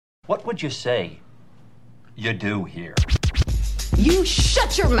What would you say you do here? You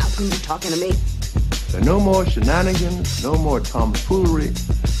shut your mouth when you're talking to me. There are no more shenanigans, no more tomfoolery,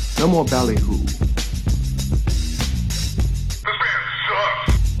 no more ballyhoo.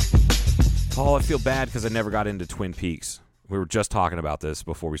 Oh, I feel bad because I never got into Twin Peaks. We were just talking about this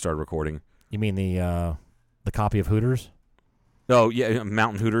before we started recording. You mean the copy of Hooters? Oh, yeah,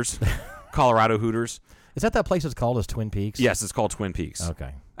 Mountain Hooters. Colorado Hooters. Is that place it's called as Twin Peaks? Yes, it's called Twin Peaks.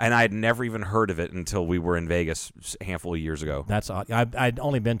 Okay. And I had never even heard of it until we were in Vegas a handful of years ago. That's I'd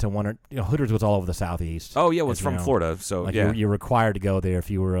only been to one or Hooters was all over the Southeast. Oh yeah, well, it's from Florida, so like yeah, you're required to go there if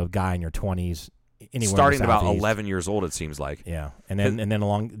you were a guy in your 20s. Anywhere starting in at the about Southeast. 11 years old, it seems like. Yeah, and then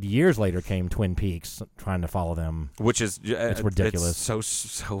along years later came Twin Peaks, trying to follow them, which is it's ridiculous. It's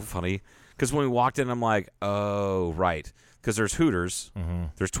so funny because when we walked in, I'm like, oh right, because there's Hooters,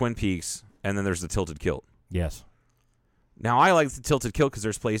 there's Twin Peaks, and then there's the Tilted Kilt. Yes. Now, I like the Tilted Kilt because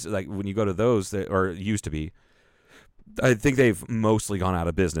there's places, like, when you go to those, or used to be, I think they've mostly gone out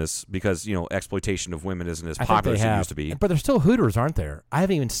of business because, exploitation of women isn't as popular as it used to be. But there's still Hooters, aren't there? I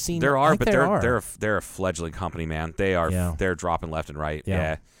haven't even seen There are, but they're they're a fledgling company, man. They're dropping left and right.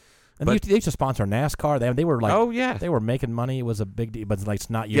 Yeah. And they used to sponsor NASCAR. They were like, oh, yeah. They were making money. It was a big deal. But it's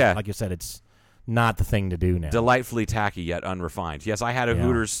not, like you said, it's not the thing to do now. Delightfully tacky yet unrefined. Yes, I had a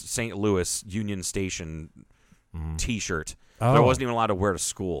Hooters St. Louis Union Station T-shirt. Oh. I wasn't even allowed to wear to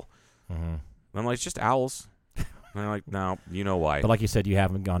school. I'm like, it's just owls. And they're like, no, you know why. But like you said, you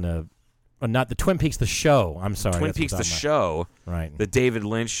haven't gone to, not the Twin Peaks, the show. I'm sorry. Twin Peaks, the show. Right. The David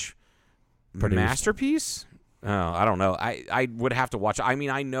Lynch produced masterpiece? Oh, I don't know. I would have to watch it. I mean,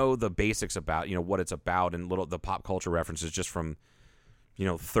 I know the basics about, what it's about and the pop culture references just from,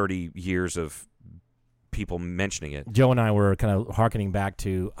 30 years of people mentioning it. Joe and I were kind of hearkening back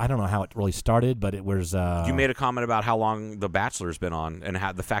to, I don't know how it really started, but it was... you made a comment about how long The Bachelor's been on and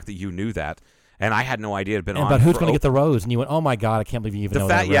the fact that you knew that, and I had no idea it had been on. But who's going to get the rose? And you went, oh my God, I can't believe you even know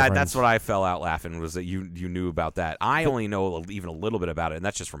that Yeah, reference. that's what I fell out laughing, was that you knew about that. I only know even a little bit about it, and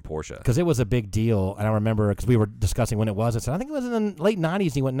that's just from Portia. Because it was a big deal, and I remember, because we were discussing when it was, I said, I think it was in the late 90s,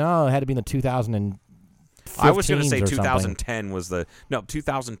 and he went, no, it had to be in the 2015 I was going to say or 2010 was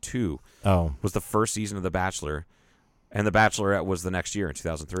 2002 was the first season of The Bachelor, and The Bachelorette was the next year in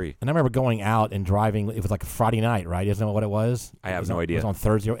 2003. And I remember going out and driving. It was like a Friday night, right? Isn't that what it was? I have no idea. It was on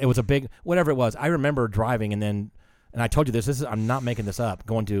Thursday. It was a big, whatever it was. I remember driving, and I told you this. I'm not making this up.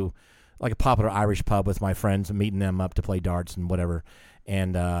 Going to like a popular Irish pub with my friends and meeting them up to play darts and whatever.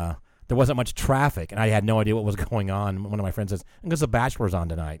 And there wasn't much traffic, and I had no idea what was going on. One of my friends says, "Because The Bachelor's on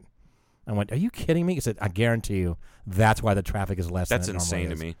tonight." I went, "Are you kidding me?" He said, "I guarantee you, that's why the traffic is less." That's than it insane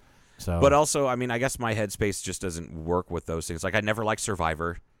normally to is. me. So, but also, I mean, I guess my headspace just doesn't work with those things. Like, I never liked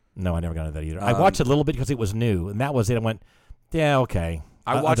Survivor. No, I never got into that either. I watched it a little bit because it was new, and that was it. I went, yeah, okay.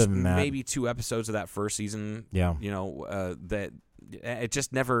 I watched Other than that, maybe 2 episodes of that first season. Yeah. That it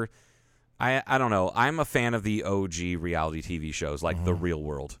just never. I don't know. I'm a fan of the OG reality TV shows, like The Real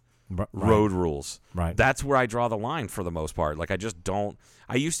World, Road Rules. Right. That's where I draw the line for the most part. Like, I just don't.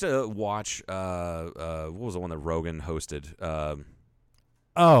 I used to watch. What was the one that Rogan hosted?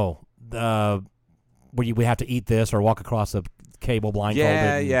 Where we have to eat this or walk across the cable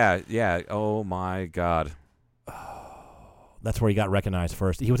blindfolded. Yeah. Oh my God. That's where he got recognized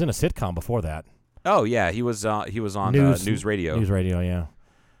first. He was in a sitcom before that. Oh yeah, he was on News Radio. News Radio, yeah.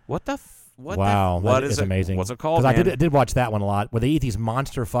 What the? What is amazing? What's it called? Because I did watch that one a lot, where they eat these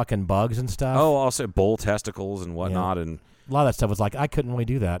monster fucking bugs and stuff. Oh, also bull testicles and whatnot, and a lot of that stuff was like, I couldn't really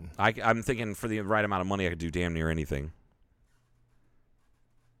do that. I'm thinking for the right amount of money, I could do damn near anything.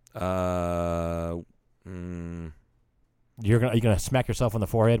 Are you gonna smack yourself on the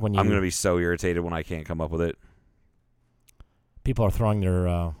forehead when you? I'm gonna be so irritated when I can't come up with it. People are throwing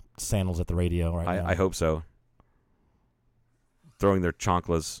their sandals at the radio right now. I hope so. Throwing their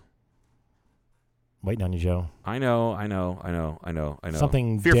chanclas. Waiting on you, Joe. I know.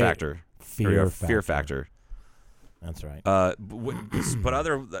 Something Fear Factor. Fear Factor. That's right. But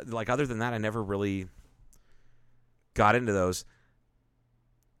other than that, I never really got into those.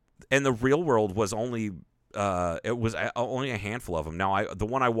 And The Real World was only only a handful of them. Now, the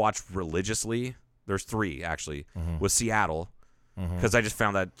one I watched religiously, there's 3 actually, was Seattle, because I just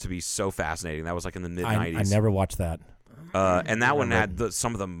found that to be so fascinating. That was like in the mid 90s. I never watched that. And that one had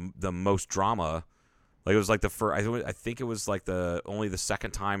some of the most drama. Like, it was like the first. I think it was like only the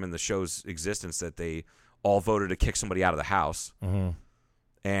second time in the show's existence that they all voted to kick somebody out of the house.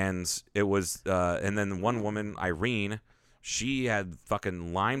 And it was, and then one woman, Irene, she had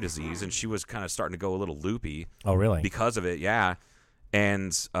fucking Lyme disease, and she was kind of starting to go a little loopy. Oh, really? Because of it, yeah.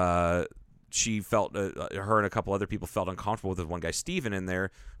 And she felt her and a couple other people felt uncomfortable with one guy, Steven, in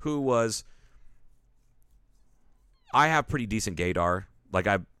there, who was. I have pretty decent gaydar. Like,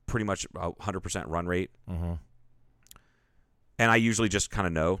 I pretty much 100% run rate. Mm-hmm. And I usually just kind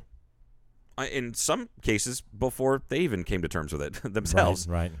of know. In some cases, before they even came to terms with it themselves.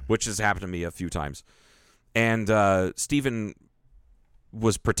 Right. Which has happened to me a few times. And Steven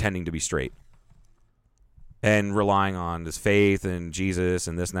was pretending to be straight. And relying on his faith and Jesus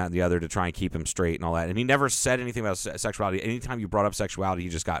and this and that and the other to try and keep him straight and all that. And he never said anything about sexuality. Anytime you brought up sexuality, he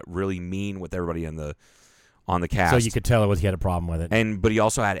just got really mean with everybody on the cast. So you could tell he had a problem with it. But he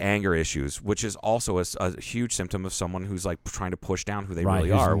also had anger issues, which is also a huge symptom of someone who's like trying to push down who they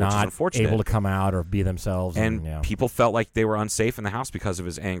really are, which is unfortunate. Able to come out or be themselves. And people felt like they were unsafe in the house because of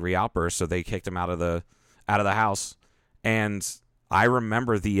his angry outbursts, so they kicked him out of the house. And I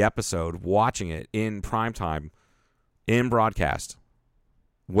remember the episode, watching it in primetime, in broadcast,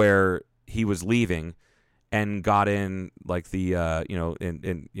 where he was leaving and got in like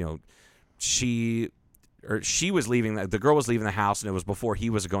she was leaving. The girl was leaving the house, and it was before he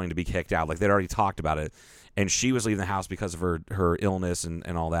was going to be kicked out. Like, they'd already talked about it, and she was leaving the house because of her illness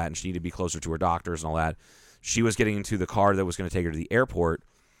and all that, and she needed to be closer to her doctors and all that. She was getting into the car that was going to take her to the airport,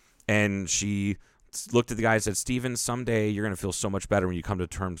 and she looked at the guy and said, "Steven, someday you're going to feel so much better when you come to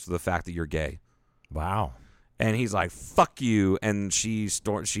terms with the fact that you're gay." Wow. And he's like, "Fuck you!" And she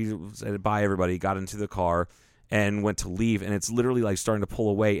said bye, everybody. Got into the car and went to leave, and it's literally like starting to pull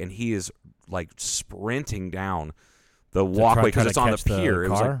away, and he is like sprinting down the walkway because it's on the pier. It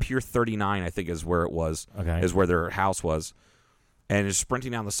was like Pier 39, I think, is where it was. Okay. Is where their house was, and is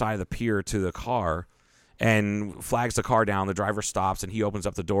sprinting down the side of the pier to the car, and flags the car down. The driver stops, and he opens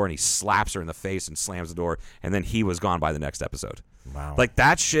up the door, and he slaps her in the face and slams the door, and then he was gone by the next episode. Wow. Like,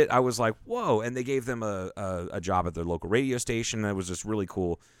 that shit, I was like, whoa. And they gave them a job at their local radio station. That was just really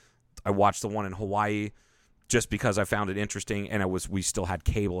cool. I watched the one in Hawaii just because I found it interesting, and we still had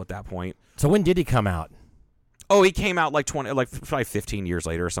cable at that point. So when did he come out? Oh, he came out probably 15 years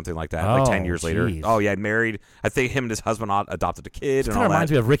later or something like that. Like 10 years later. Oh, yeah, married. I think him and his husband adopted a kid and all that. Kind of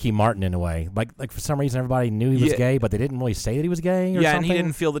reminds me of Ricky Martin in a way. Like for some reason everybody knew he was gay, but they didn't really say that he was gay or something. And he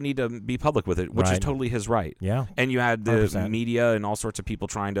didn't feel the need to be public with it, which is totally his right. Yeah. And you had the 100%. media and all sorts of people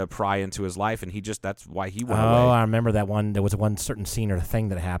trying to pry into his life, and that's why he went away. Oh, I remember that one. There was one certain scene or thing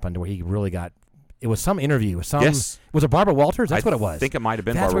that happened where he really got. It was some interview. Yes. Was it Barbara Walters? That's what it was. I think it might have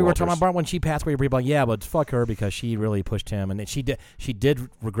been That's Barbara what we were Walters. talking about when she passed away. People were like, yeah, but fuck her because she really pushed him. And she did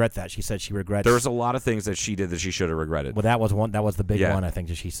regret that. She said she regrets. There was a lot of things that she did that she should have regretted. Well, that was one. That was the big one, I think,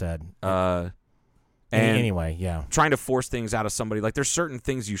 that she said. And anyway, yeah. Trying to force things out of somebody. Like, there's certain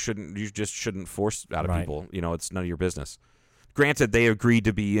things you just shouldn't force out of people. You know, it's none of your business. Granted, they agreed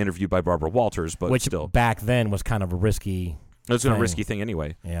to be interviewed by Barbara Walters, but which still. Back then was kind of a risky It was a risky thing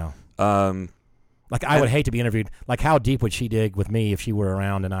anyway. Yeah. Like, I would hate to be interviewed. Like, how deep would she dig with me if she were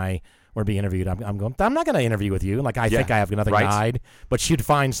around and I were being interviewed? I'm not going to interview with you. Like, I think I have nothing to hide, but she'd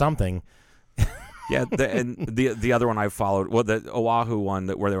find something. Yeah, the other one I followed, well, the Oahu one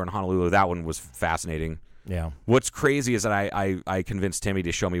where they were in Honolulu, that one was fascinating. Yeah. What's crazy is that I convinced Timmy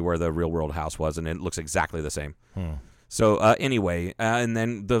to show me where the real world house was, and it looks exactly the same. So anyway, and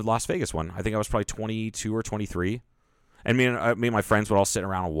then the Las Vegas one, I think I was probably 22 or 23. And me and my friends would all sit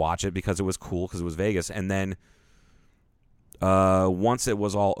around and watch it because it was cool because it was Vegas. And then once it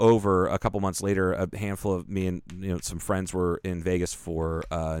was all over, a couple months later, a handful of me and some friends were in Vegas for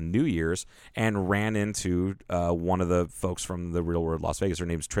New Year's and ran into one of the folks from the Real World Las Vegas. Her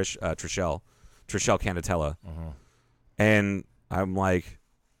name's Trishelle Canatella. And I'm like,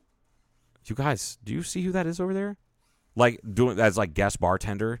 you guys, do you see who that is over there? Like, doing as like guest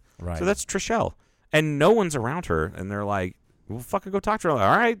bartender. Right. So that's Trishelle. And no one's around her, and they're like, well, fucking go talk to her. I'm like,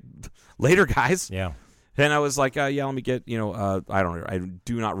 all right, later, guys. Yeah. And I was like, yeah, let me get, I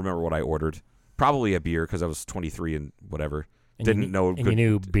do not remember what I ordered. Probably a beer because I was 23 and whatever. And didn't know. And you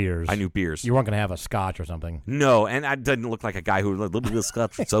knew beers. I knew beers. You weren't going to have a scotch or something. No, and I didn't look like a guy who would let me get a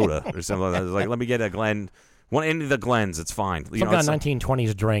scotch soda or something like that. I was like, let me get a Glen. Any of the Glens, it's fine. Some kind of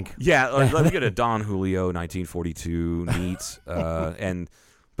 1920s drink. Yeah, let me get a Don Julio 1942 neat.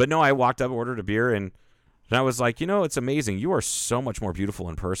 But no, I walked up, ordered a beer, and I was like, it's amazing. You are so much more beautiful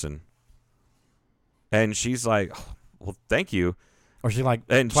in person. And she's like, oh, well, thank you. Or she's like,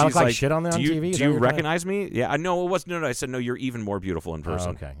 and she's she's like like, shit on there on TV? Do you recognize me? Yeah, no, it was no. I said, no, you're even more beautiful in person.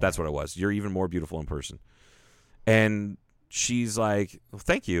 Oh, okay. That's what it was. You're even more beautiful in person. And she's like, well,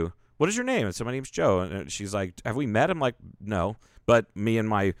 thank you. What is your name? I said, my name's Joe. And she's like, have we met? I'm like, no. But me and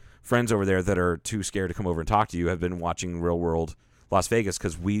my friends over there that are too scared to come over and talk to you have been watching Real World Las Vegas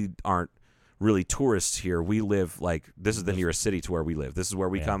because we aren't really tourists here. We live this is the nearest city to where we live. This is where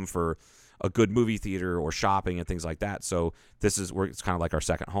we come for a good movie theater or shopping and things like that. So it's kind of like our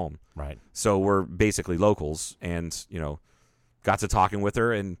second home. Right. So we're basically locals, and got to talking with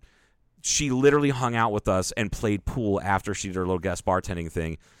her, and she literally hung out with us and played pool after she did her little guest bartending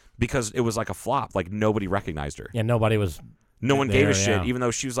thing because it was like a flop. Like nobody recognized her. Yeah, nobody was. No one there, gave a shit, yeah. even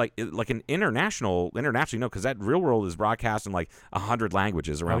though she was like an internationally, because that Real World is broadcast in like 100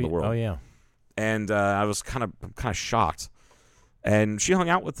 languages around the world. Oh yeah. And I was kind of shocked. And she hung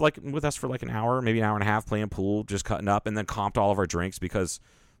out with us for like an hour, maybe an hour and a half, playing pool, just cutting up, and then comped all of our drinks because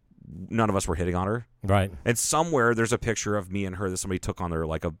none of us were hitting on her. Right. And somewhere there's a picture of me and her that somebody took on their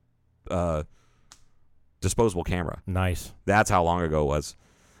like a disposable camera. Nice. That's how long ago it was.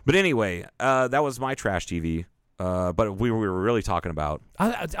 But anyway, that was my trash TV. But we were really talking about.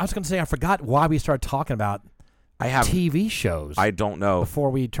 I was going to say I forgot why we started talking about TV shows. I don't know.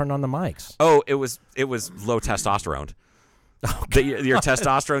 Before we turned on the mics. Oh, it was low testosterone. Oh, Your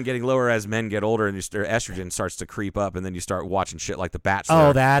testosterone getting lower as men get older, and your estrogen starts to creep up, and then you start watching shit like The Bachelor.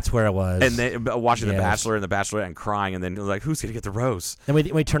 Oh, that's where it was. And then watching Yes. The Bachelor and The Bachelorette and crying, and then like, who's gonna get the rose? And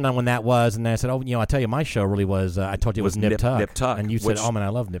we turned on when that was, and then I said, I tell you, my show really was. I told you it was Nip Tuck. Nip Tuck, and you said, which oh man, I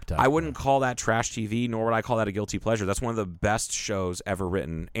love Nip Tuck. I wouldn't call that trash TV, nor would I call that a guilty pleasure. That's one of the best shows ever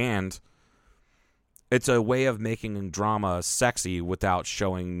written, and it's a way of making drama sexy without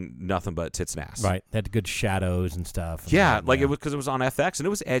showing nothing but tits and ass. Right, they had good shadows and stuff. And Yeah, that, like it was because it was on FX, and it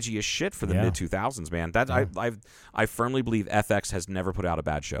was edgy as shit for the Yeah. mid 2000s, man. That I firmly believe FX has never put out a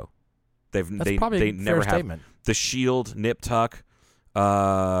bad show. That's probably they a fair never statement. have. The Shield, Nip Tuck,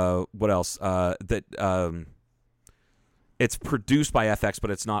 what else? It's produced by FX,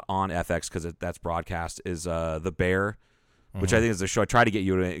 but it's not on FX because that's broadcast. Is The Bear, which I think is the show I tried to get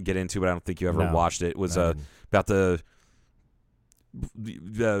you to get into, but I don't think you ever No, watched it. It was I didn't. about the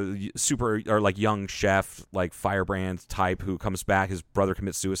super or like young chef, like firebrand type who comes back. His brother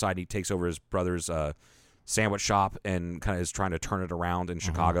commits suicide, and he takes over his brother's sandwich shop and kind of is trying to turn it around in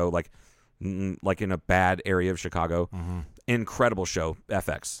Chicago, like in a bad area of Chicago. Incredible show,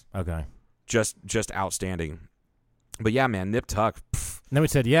 FX. Okay. Just outstanding. But yeah, man, Nip Tuck. And then we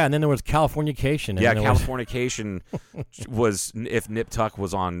said, and then there was Californication. Yeah, Californication was if Nip Tuck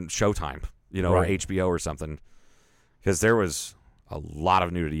was on Showtime, or Right. HBO or something, because there was a lot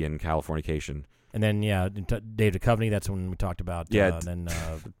of nudity in Californication. And then David Duchovny. That's when we talked about. Then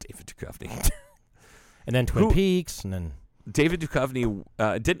David Duchovny. and then Twin Peaks, and then David Duchovny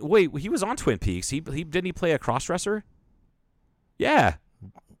didn't wait. He was on Twin Peaks. Didn't he play a crossdresser? Yeah.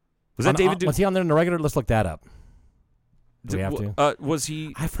 Was that David? Was he on there in the regular? Let's look that up. Do we have to? Was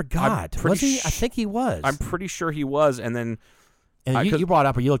he? I forgot. Was he? I think he was. I'm pretty sure he was. And then you brought it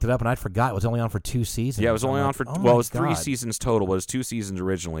up, or you looked it up, and I forgot. It was only on for 2 seasons. Yeah, it was only on for it was 3 seasons total. But it was 2 seasons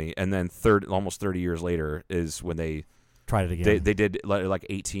originally, and then almost 30 years later is when they tried it again. They did like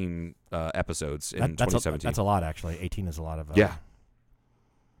 18 episodes in 2017. That's a lot, actually. 18 is a lot of. Yeah.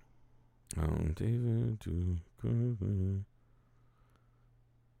 David Duchovny.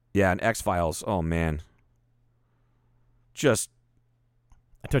 Yeah, and X-Files. Oh man. I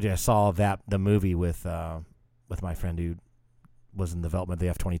told you I saw the movie with my friend who was in development of the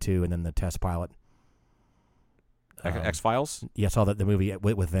F-22 and then the test pilot. X-Files? Yeah, I saw the movie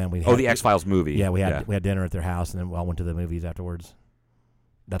with them. The X-Files movie. Yeah, we had dinner at their house, and then I went to the movies afterwards.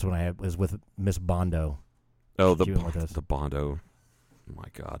 That's when I was with Miss Bondo. Oh, the with Bondo. Oh my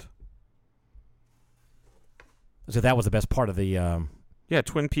God. So that was the best part of the. Yeah,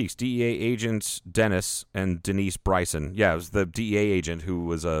 Twin Peaks, DEA agents Dennis and Denise Bryson. Yeah, it was the DEA agent who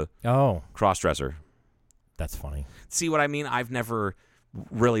was a crossdresser. That's funny. See what I mean? I've never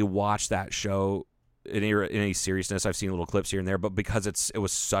really watched that show in any seriousness. I've seen little clips here and there, but because it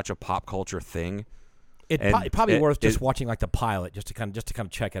was such a pop culture thing, it probably worth just watching like the pilot just to kind of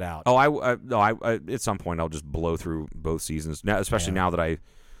check it out. Oh, I at some point I'll just blow through both seasons now, especially now that I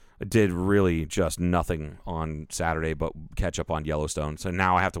did really just nothing on Saturday but catch up on Yellowstone. So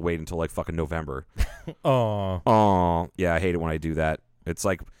now I have to wait until like fucking November. Oh, yeah, I hate it when I do that. It's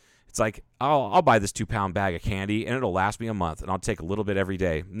like I'll buy this 2-pound bag of candy and it'll last me a month and I'll take a little bit every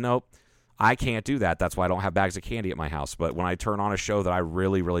day. Nope. I can't do that. That's why I don't have bags of candy at my house. But when I turn on a show that I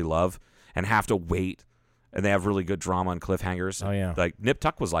really, really love and have to wait, and they have really good drama and cliffhangers. Oh yeah, like Nip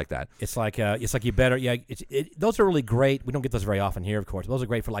Tuck was like that. It's like you better. Yeah, those are really great. We don't get those very often here, of course. Those are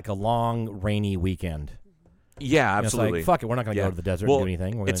great for like a long rainy weekend. Yeah, absolutely. It's like, fuck it, we're not going to go to the desert and do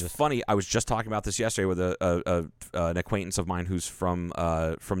anything. We're it's funny. I was just talking about this yesterday with an acquaintance of mine who's from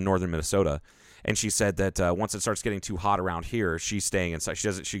northern Minnesota, And she said that once it starts getting too hot around here, she's staying inside.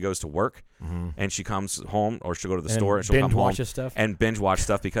 She goes to work, and she comes home, or she'll go to the store, and she'll come home stuff? and binge watch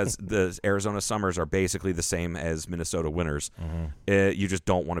stuff because the Arizona summers are basically the same as Minnesota winters. You just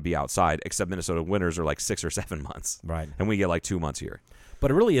don't want to be outside, except Minnesota winters are like 6 or 7 months. Right. And we get like 2 months here. But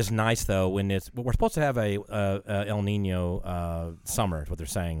it really is nice, though, when we're supposed to have a El Nino summer, is what they're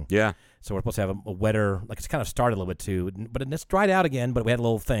saying. Yeah. So we're supposed to have a wetter, like it's kind of started a little bit too, but it's dried out again, but we had a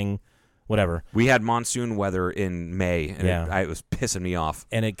little thing, whatever. We had monsoon weather in May, and it was pissing me off.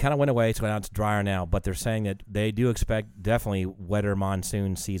 And it kind of went away, so now it's drier now, but they're saying that they do expect definitely wetter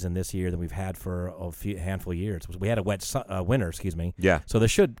monsoon season this year than we've had for a handful of years. We had a wet winter, excuse me. Yeah. So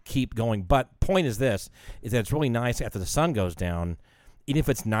this should keep going, but point is this, is that it's really nice after the sun goes down, even if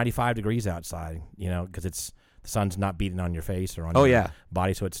it's 95 degrees outside, because the sun's not beating on your face or on your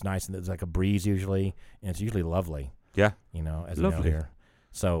body, so it's nice, and there's like a breeze usually, and it's usually lovely. Yeah. As lovely. you know here.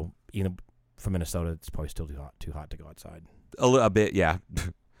 So, for Minnesota, it's probably still too hot to go outside. A bit, yeah.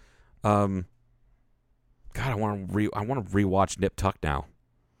 God, I want to rewatch Nip Tuck now.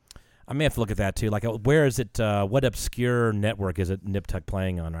 I may have to look at that too. Like, where is it? What obscure network is it Nip Tuck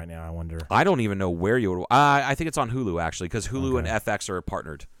playing on right now? I wonder. I don't even know where you would. I think it's on Hulu actually, because Hulu and FX are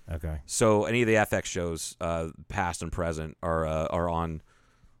partnered. Okay. So any of the FX shows, past and present, are on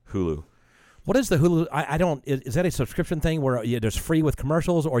Hulu. What is the Hulu? I don't. Is that a subscription thing where there's free with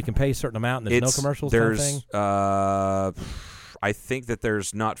commercials, or you can pay a certain amount and there's no commercials? There's. I think that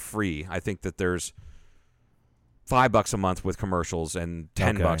there's not free. I think that there's $5 a month with commercials and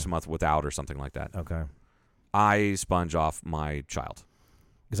 $10 a month without, or something like that. Okay. I sponge off my child.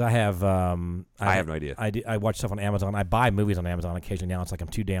 Because I have, I have no idea. I watch stuff on Amazon. I buy movies on Amazon occasionally. Now it's like I'm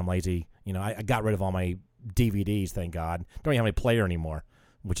too damn lazy. I got rid of all my DVDs. Thank God. Don't even have any player anymore,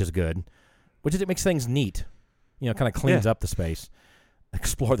 which is good. It makes things neat. Kind of cleans up the space.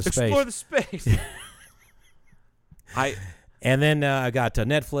 Explore the space. And then I've got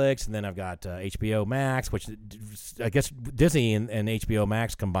Netflix, and then I've got HBO Max, which I guess Disney and HBO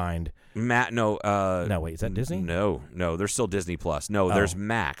Max combined. No, wait, is that Disney? No, there's still Disney Plus. No, there's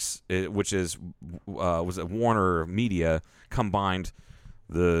Max, which is was it Warner Media combined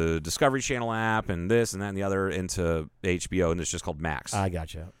the Discovery Channel app and this and that and the other into HBO, and it's just called Max. I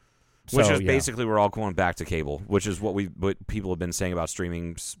gotcha. Which is basically we're all going back to cable, which is what people have been saying about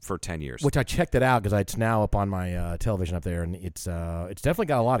streaming for 10 years. Which I checked it out because it's now up on my television up there, and it's definitely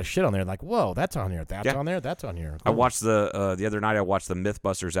got a lot of shit on there. Like, whoa, that's on here, that's on there, that's on here. Cool. I watched the other night. I watched the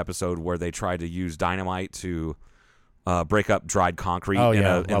MythBusters episode where they tried to use dynamite to break up dried concrete in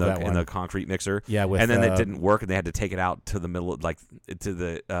the concrete mixer. Yeah, and then it didn't work, and they had to take it out to the middle, to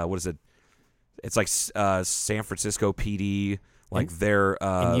the what is it? It's like San Francisco PD. Like their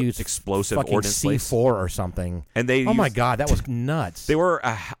explosive ordnance place. C4 or something. And they my God, that was nuts. They were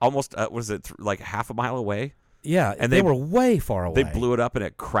almost, like half a mile away? Yeah, and they were way far away. They blew it up and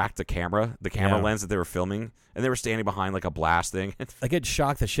it cracked the camera lens that they were filming. And they were standing behind like a blast thing. Like it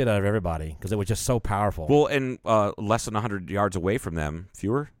shocked the shit out of everybody because it was just so powerful. Well, and less than 100 yards away from them,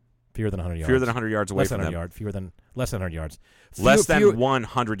 fewer than 100 yards. Fewer than 100 yards away from them. Less than 100 yards. Less than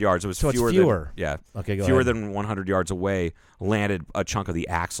 100 yards. It was fewer. Yeah. Okay, go fewer ahead. than 100 yards away landed a chunk of the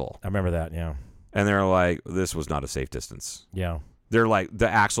axle. I remember that, yeah. And they're like, this was not a safe distance. Yeah. They're like the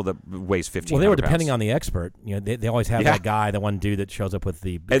axle that weighs 1,500 Well, they were depending on the expert. They always have that guy, the one dude that shows up with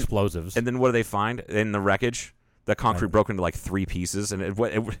the explosives. And then what do they find in the wreckage? The concrete broke into like 3 pieces, and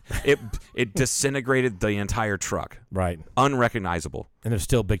it disintegrated the entire truck. Right. Unrecognizable. And there's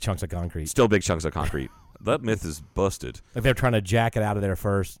still big chunks of concrete. Still big chunks of concrete. That myth is busted. Like they're trying to jack it out of there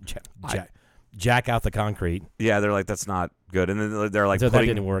first. Jack out the concrete. Yeah, they're like, that's not good. And then they're like, so that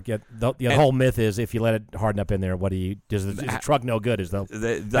didn't work. The whole myth is if you let it harden up in there, is the truck no good?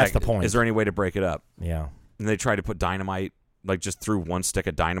 That's the point. Is there any way to break it up? Yeah. And they tried to put dynamite, like just threw one stick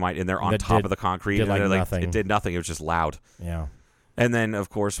of dynamite in there on top of the concrete. Did like nothing. It did nothing. It was just loud. Yeah. And then, of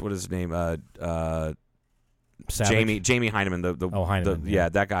course, what is his name? Jamie Heineman. Heineman. Yeah,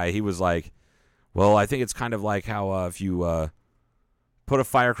 that guy. He was like, well, I think it's kind of like how if you put a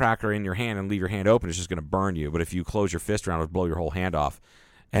firecracker in your hand and leave your hand open, it's just going to burn you. But if you close your fist around, it'll blow your whole hand off.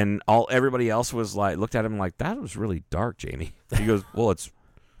 And everybody else was like, looked at him like, that was really dark, Jamie. He goes, well, that's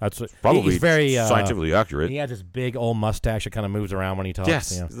probably he's very scientifically accurate. He has this big old mustache that kind of moves around when he talks. Yes,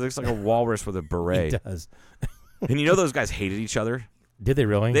 he looks like a walrus with a beret. He does. And those guys hated each other. Did they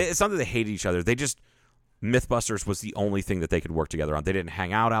really? It's not that they hated each other. They just Mythbusters was the only thing that they could work together on. They didn't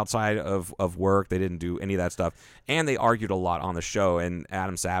hang out outside of work. They didn't do any of that stuff. And they argued a lot on the show, and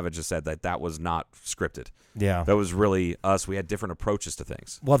Adam Savage has said that was not scripted. Yeah. That was really us. We had different approaches to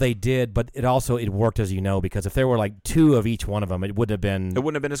things. Well, they did, but it worked, as you know, because if there were like 2 of each one of them, it wouldn't have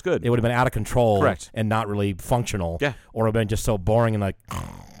been as good. It would have been out of control. Correct. And not really functional. Yeah. Or it would have been just so boring and like...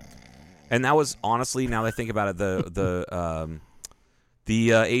 And that was, honestly, now that I think about it,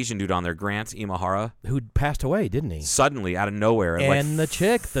 the Asian dude on there, Grant Imahara, who passed away, didn't he? Suddenly, out of nowhere. And the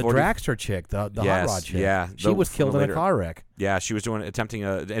chick, the 40 dragster chick, the Yes, hot rod chick. yeah. She was killed in a car wreck. Yeah, she was attempting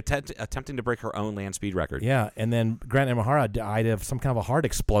to break her own land speed record. Yeah, and then Grant Imahara died of some kind of a heart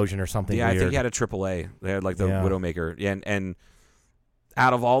explosion or something Yeah, weird. I think he had a AAA. They had like the Yeah. Widowmaker. Yeah, and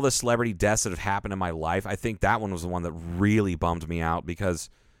out of all the celebrity deaths that have happened in my life, I think that one was the one that really bummed me out because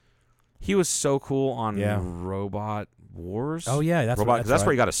he was so cool on Robot Wars. Oh, yeah, that's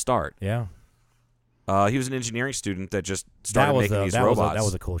where he got to start. Yeah. He was an engineering student that just started making these that robots. that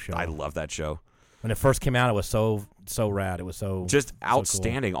was a cool show. I love that show. When it first came out, it was so rad. It was so just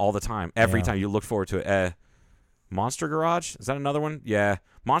outstanding all the time. Every time you look forward to it. Monster Garage, is that another one? Yeah,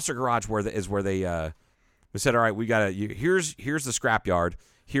 Monster Garage is where they said, all right, we gotta. Here's the scrapyard.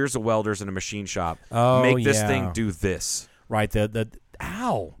 Here's the welders and a machine shop. Oh, Make this thing do this. Right. The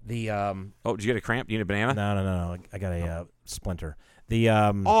ow. Oh, did you get a cramp? You need a banana? No. I got a splinter. The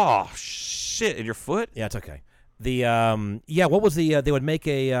Oh shit! In your foot? Yeah, it's okay. The what was the? They would make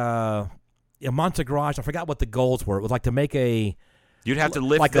a Monster Garage. I forgot what the goals were. It was like to make a. You'd have to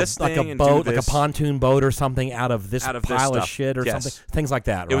lift like this like thing a and boat, do like this. a pontoon boat or something out of this pile of stuff. shit or Yes. something. Things like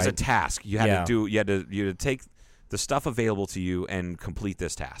that. Right? It was a task. You had to do. You had to take the stuff available to you and complete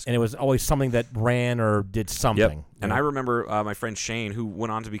this task. And it was always something that ran or did something. Yep. And I remember my friend Shane, who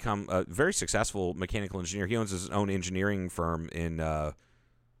went on to become a very successful mechanical engineer. He owns his own engineering firm in, I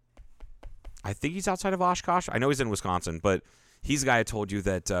think he's outside of Oshkosh. I know he's in Wisconsin, but he's the guy I told you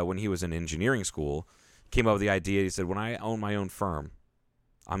that when he was in engineering school, came up with the idea. He said, when I own my own firm,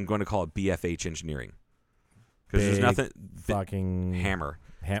 I'm going to call it BFH Engineering. Because there's nothing... fucking... Hammer.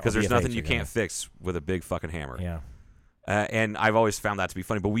 Because there's nothing you can't fix with a big fucking hammer. Yeah. And I've always found that to be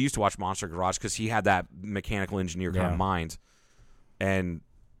funny. But we used to watch Monster Garage because he had that mechanical engineer kind of mind, and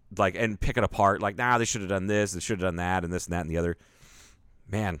pick it apart. Like, they should have done this, they should have done that, and this and that and the other.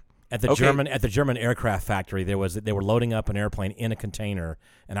 Man, at the German aircraft factory, they were loading up an airplane in a container,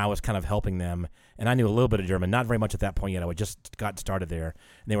 and I was kind of helping them. And I knew a little bit of German, not very much at that point yet. I had just got started there,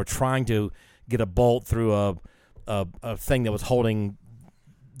 and they were trying to get a bolt through a thing that was holding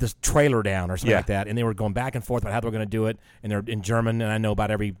this trailer down or something like that, and they were going back and forth about how they were going to do it, and they're in German, and I know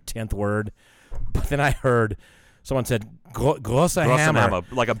about every 10th word. But then I heard someone said "große Hammer,"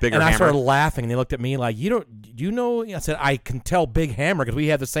 like a bigger and hammer. I started laughing, and they looked at me like, "You know?" I said, "I can tell big hammer because we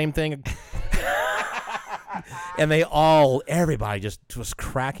have the same thing." And everybody just was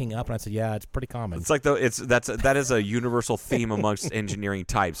cracking up, and I said, "Yeah, it's pretty common." It's like that is a universal theme amongst engineering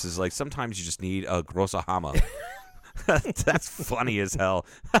types. Is like sometimes you just need a große Hammer. That's funny as hell.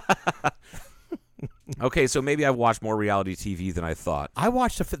 Okay, so maybe I've watched more reality TV than I thought. I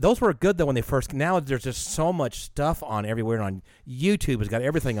watched those were good though when they first. Now there's just so much stuff on everywhere. On YouTube, it's got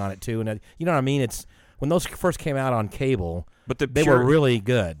everything on it too, and you know what I mean. It's when those first came out on cable, but they were really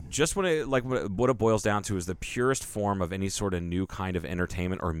good. Just what it boils down to is the purest form of any sort of new kind of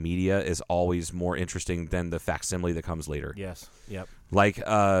entertainment or media is always more interesting than the facsimile that comes later. Yes. Yep. Like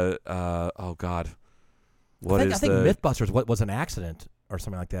oh God. I think Mythbusters was an accident or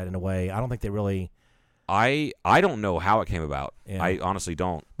something like that in a way. I don't think they really. I don't know how it came about. Yeah. I honestly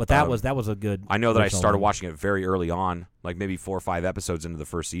don't. But that was a good. I know that I started watching it very early on, like maybe 4 or 5 episodes into the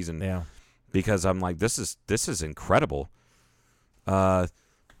first season. Yeah. Because I'm like, this is incredible.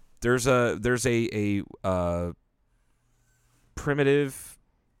 There's a primitive.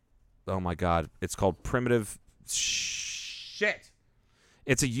 Oh my God! It's called Primitive. Shit.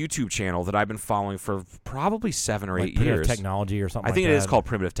 It's a YouTube channel that I've been following for probably 7 or 8 years. Technology or something. I think it is called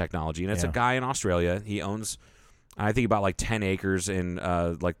Primitive Technology, and it's a guy in Australia. He owns, I think, about like 10 acres in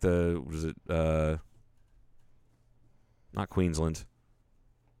not Queensland,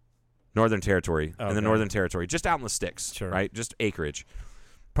 Northern Territory, in the Northern Territory, just out in the sticks, right? Just acreage.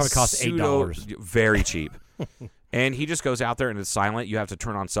 Probably costs $8. Very cheap. And he just goes out there and it's silent. You have to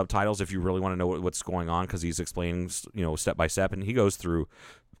turn on subtitles if you really want to know what's going on because he's explaining, step by step. And he goes through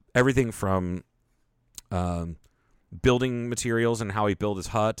everything from building materials and how he built his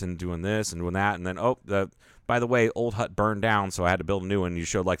hut and doing this and doing that. And then, by by the way, old hut burned down, so I had to build a new one. You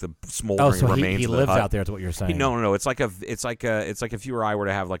showed like the smoldering Oh, so remains he of the lives hut. out there. Is what you're saying? No. It's like if you or I were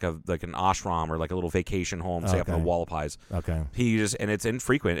to have like an ashram or like a little vacation home, say up in the Wallapies. Okay. And it's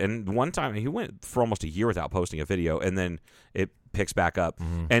infrequent. And one time he went for almost a year without posting a video, and then it picks back up.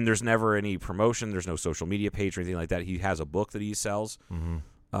 Mm-hmm. And there's never any promotion. There's no social media page or anything like that. He has a book that he sells,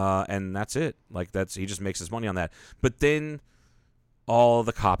 and that's it. Like he just makes his money on that. But then all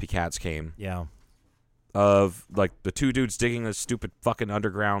the copycats came. Yeah. Of like the two dudes digging a stupid fucking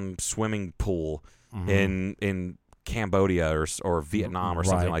underground swimming pool in Cambodia or Vietnam or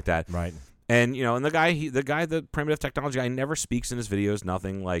something like that. Right. And and the primitive technology guy never speaks in his videos.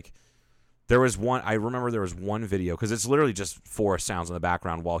 Nothing. Like there was one. I remember there was one video because it's literally just forest sounds in the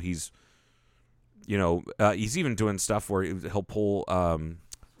background while he's, he's even doing stuff where he'll pull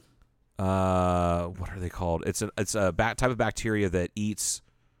what are they called? It's a type of bacteria that eats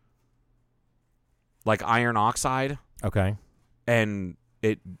like iron oxide. Okay. And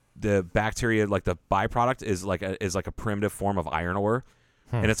the bacteria, like the byproduct is like a primitive form of iron ore.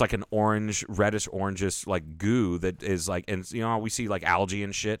 And it's like an reddish orangish like goo that is like, and we see like algae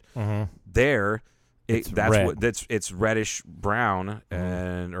and shit there. It's reddish brown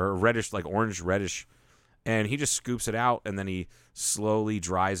or reddish, like orange reddish. And he just scoops it out and then he slowly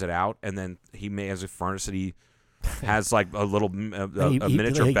dries it out. And then he has a furnace that he has like a little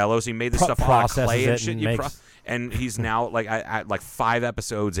miniature bellows. He made this stuff out of clay and shit. And he's now like at like 5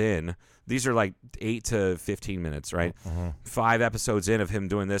 episodes in. These are like 8 to 15 minutes, right? 5 episodes in of him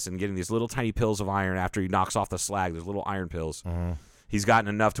doing this and getting these little tiny pills of iron after he knocks off the slag. There's little iron pills. He's gotten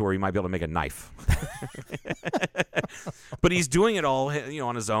enough to where he might be able to make a knife. But he's doing it all,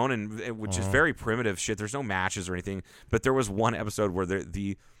 on his own, and which is very primitive shit. There's no matches or anything. But there was one episode where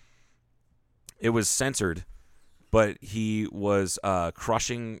it was censored. But he was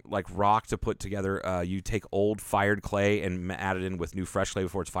crushing like rock to put together. You take old fired clay and add it in with new fresh clay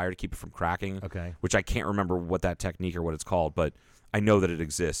before it's fired to keep it from cracking. Okay. Which I can't remember what that technique or what it's called, but I know that it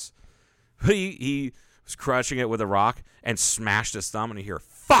exists. But he was crushing it with a rock and smashed his thumb, and you hear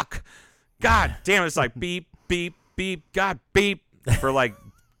 "fuck," God damn! It's like beep, beep, beep, God, beep for like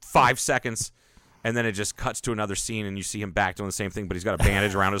 5 seconds. And then it just cuts to another scene, and you see him back doing the same thing, but he's got a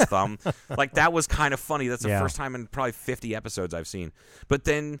bandage around his thumb. Like, that was kind of funny. That's the first time in probably 50 episodes I've seen. But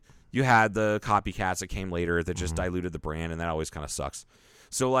then you had the copycats that came later that just diluted the brand, and that always kind of sucks.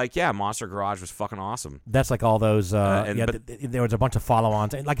 So, like, yeah, Monster Garage was fucking awesome. That's like all those, there was a bunch of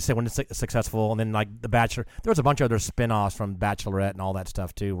follow-ons. And like I said, when it's successful, and then like The Bachelor, there was a bunch of other spin-offs from Bachelorette and all that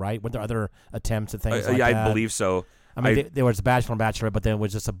stuff too, right? Were there other attempts at things like that? I believe so. I mean, there was Bachelor and Bachelorette, but there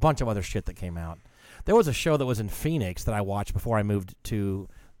was just a bunch of other shit that came out. There was a show that was in Phoenix that I watched before I moved to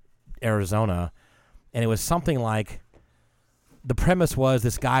Arizona, and it was something like, the premise was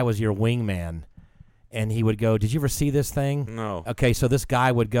this guy was your wingman, and he would go, did you ever see this thing? No. Okay, so this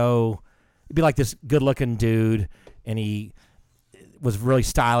guy would go, it'd be like this good-looking dude, and he was really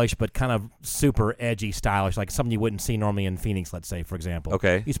stylish, but kind of super edgy stylish, like something you wouldn't see normally in Phoenix, let's say, for example.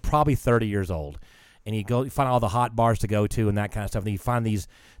 Okay. He's probably 30 years old. And he'd find all the hot bars to go to and that kind of stuff. And he'd find these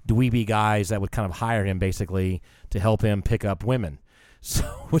dweeby guys that would kind of hire him basically to help him pick up women.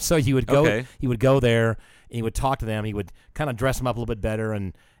 So he would go, he would go there and he would talk to them. He would kind of dress them up a little bit better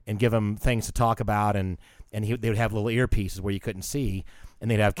and give them things to talk about. And they would have little earpieces where you couldn't see, and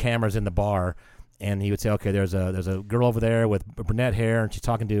they'd have cameras in the bar. And he would say, okay, there's a girl over there with brunette hair, and she's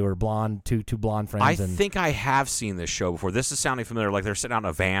talking to her two blonde friends. I think I have seen this show before. This is sounding familiar, like they're sitting out in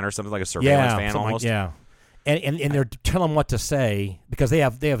a van or something, like a surveillance van almost. And they're telling them what to say because they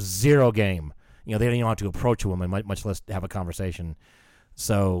have zero game. They don't even know how to approach a woman, much less have a conversation.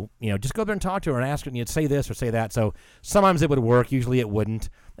 So, just go there and talk to her and ask her, and you'd say this or say that. So sometimes it would work, usually it wouldn't.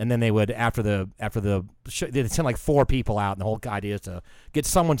 And then they would, after the show, they'd send like 4 people out, and the whole idea is to get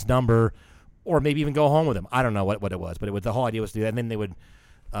someone's number, or maybe even go home with them. I don't know what it was, but the whole idea was to do that. And then they would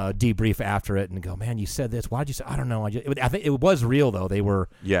debrief after it and go, man, you said this. Why did you say? I don't know. I think it was real, though. They were,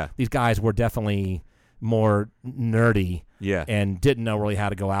 these guys were definitely more nerdy and didn't know really how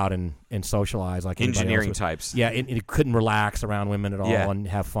to go out and socialize like engineering types. Yeah, it couldn't relax around women at all and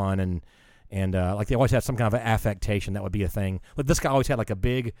have fun. And like they always had some kind of affectation that would be a thing. Like this guy always had like a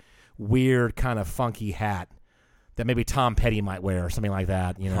big, weird, kind of funky hat that maybe Tom Petty might wear or something like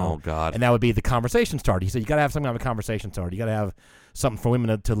that, Oh, God. And that would be the conversation starter. He said, you got to have some kind of a conversation starter. You got to have something for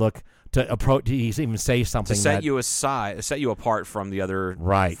women to look, to approach, to even say something. To set you apart from the other.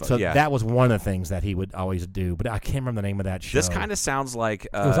 Right. So that was one of the things that he would always do, but I can't remember the name of that show. This kind of sounds like...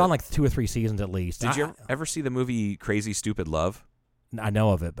 it was on like 2 or 3 seasons at least. Did you ever see the movie Crazy Stupid Love? I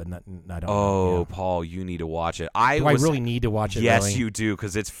know of it, but I don't. Oh, know. Paul, you need to watch it. Do I really need to watch it? Yes, really? you do,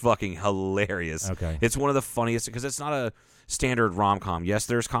 because it's fucking hilarious. Okay. It's one of the funniest, because it's not a standard rom-com. Yes,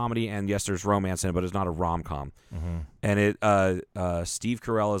 there's comedy, and yes, there's romance in it, but it's not a rom-com. Mm-hmm. And it, Steve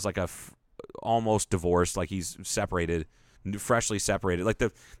Carell is like almost divorced, like he's separated, freshly separated. Like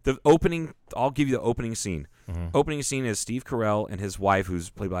the opening, I'll give you the opening scene. Mm-hmm. Opening scene is Steve Carell and his wife, who's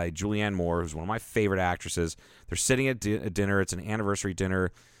played by Julianne Moore, who's one of my favorite actresses. They're sitting at dinner. It's an anniversary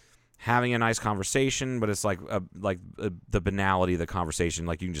dinner, having a nice conversation, but it's like the banality of the conversation.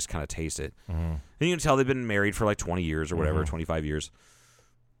 Like you can just kind of taste it. Mm-hmm. And you can tell they've been married for like 20 years or whatever, 25 years.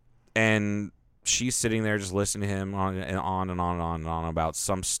 And she's sitting there just listening to him on and on and on and on and on about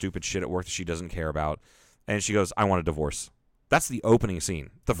some stupid shit at work that she doesn't care about. And she goes, "I want a divorce." That's the opening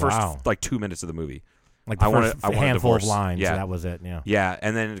scene. The first like 2 minutes of the movie. Like the first I want a handful of divorce. lines. Yeah. That was it. Yeah. Yeah,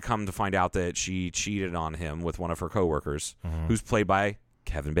 and then it come to find out that she cheated on him with one of her coworkers, who's played by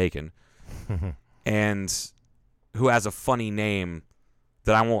Kevin Bacon, and who has a funny name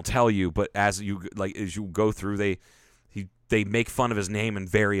that I won't tell you. But as you go through, they make fun of his name in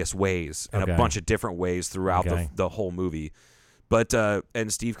various ways, in a bunch of different ways throughout the whole movie. But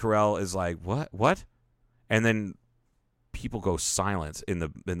and Steve Carell is like, what? And then people go silent in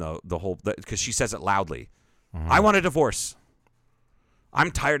the whole, because she says it loudly. I want a divorce.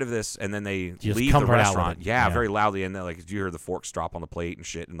 I'm tired of this. And then they leave the restaurant. Yeah, very loudly. And then like you hear the forks drop on the plate and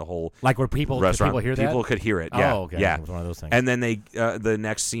shit, and the whole like where people restaurant. People hear that? People could hear it. Yeah. Oh, okay. Yeah. It was one of those things. And then they the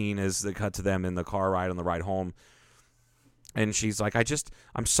next scene is the cut to them in the car ride on the ride home. And she's like,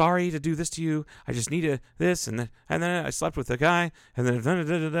 I'm sorry to do this to you. I just need this. And then I slept with the guy. And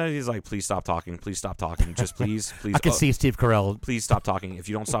then he's like, please stop talking. Please stop talking. Just please. I could see Steve Carell. Please stop talking. If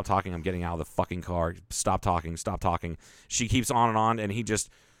you don't stop talking, I'm getting out of the fucking car. Stop talking. Stop talking. She keeps on. And he just,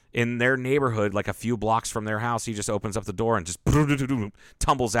 in their neighborhood, like a few blocks from their house, he just opens up the door and just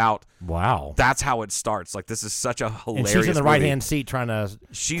tumbles out. Wow. That's how it starts. Like, this is such a hilarious And she's in the movie. right-hand seat trying to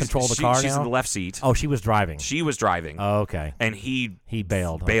control the car now? She's in the left seat. Oh, she was driving. She was driving. Oh, okay. And he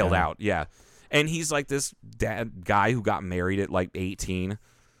bailed. Bailed okay. out, yeah. And he's like this guy who got married at like 18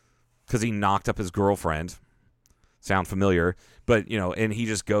 because he knocked up his girlfriend. Sound familiar? But, and he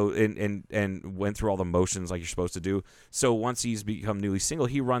just and went through all the motions like you're supposed to do. So once he's become newly single,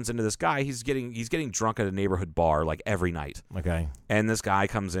 he runs into this guy. He's getting drunk at a neighborhood bar like every night. Okay. And this guy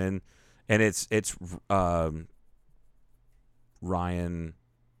comes in, and it's Ryan.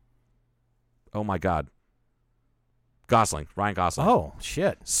 Oh my God. Ryan Gosling. Oh,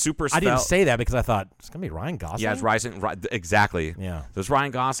 shit. I didn't say that because I thought, it's going to be Ryan Gosling? Yeah, it's Ryan. Exactly. Yeah. There's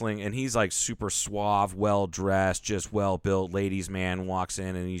Ryan Gosling, and he's like super suave, well-dressed, just well-built ladies' man, walks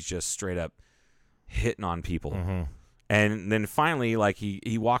in, and he's just straight up hitting on people. Mm-hmm. And then finally, like,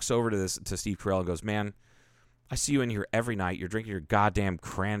 he walks over to Steve Carell and goes, "Man, I see you in here every night. You're drinking your goddamn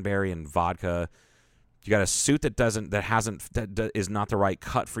cranberry and vodka. You got a suit that is not the right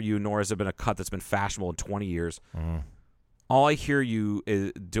cut for you, nor has it been a cut that's been fashionable in 20 years. Mm-hmm. All I hear you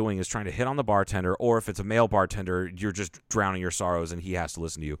doing is trying to hit on the bartender, or if it's a male bartender, you're just drowning your sorrows, and he has to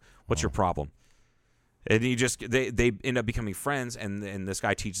listen to you. What's your problem?" And they end up becoming friends, and this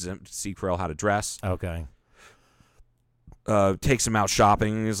guy teaches Steve Carell how to dress. Okay. Takes him out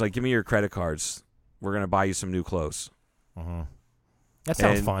shopping. He's like, "Give me your credit cards. We're gonna buy you some new clothes." Mm-hmm. That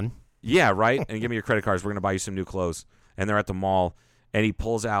sounds fun. Yeah, right. And give me your credit cards. We're gonna buy you some new clothes. And they're at the mall, and he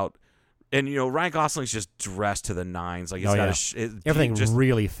pulls out. And, Ryan Gosling's just dressed to the nines. Like, everything just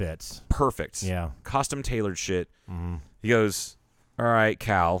really fits. Perfect. Yeah. Custom tailored shit. Mm-hmm. He goes, "All right,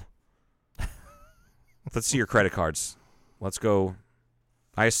 Cal, let's see your credit cards. Let's go.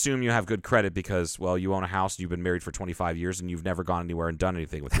 I assume you have good credit because, well, you own a house, you've been married for 25 years, and you've never gone anywhere and done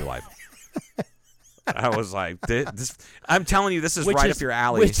anything with your life." I was like, I'm telling you, this is right up your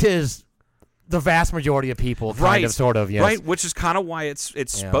alley. Which is the vast majority of people, kind of, sort of, yes. Right, which is kind of why it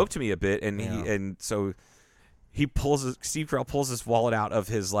spoke to me a bit, and so Steve Carell pulls his wallet out of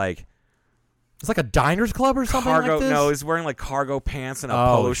his like. It's like a diners club or something like this? No, he's wearing like cargo pants and a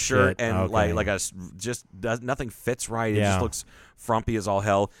polo shirt, shit. and Okay. nothing fits right. It just looks frumpy as all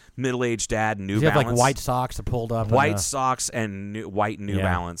hell. Middle-aged dad, New Does he Balance. have like white socks that pulled up? White socks and white New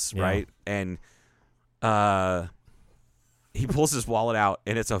Balance, right? And he pulls his wallet out,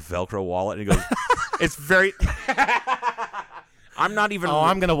 and it's a Velcro wallet, and he goes, "It's very." I'm not even. Oh,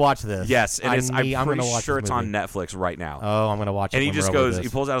 I'm gonna watch this. Yes, and I'm pretty sure it's movie. on Netflix right now. Oh, I'm gonna watch it. And he just goes. He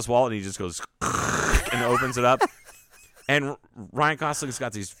pulls out his wallet, and he just goes and opens it up. And Ryan Gosling's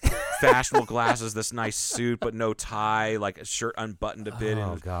got these fashionable glasses, this nice suit, but no tie, like a shirt unbuttoned a bit.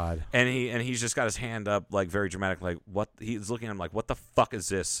 Oh God! And he's just got his hand up, like very dramatic, like what he's looking at him like, what the fuck is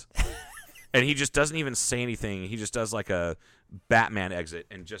this? And he just doesn't even say anything. He just does like a Batman exit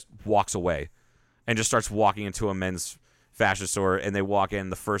and just walks away and just starts walking into a men's fashion store. And they walk in.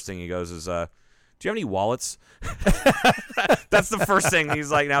 The first thing he goes is, do you have any wallets? That's the first thing.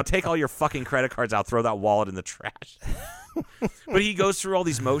 He's like, now take all your fucking credit cards out. Throw that wallet in the trash. But he goes through all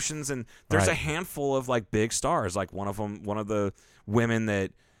these motions, and there's a handful of like big stars. Like one of the women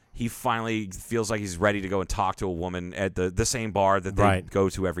that he finally feels like he's ready to go and talk to a woman at the same bar that they go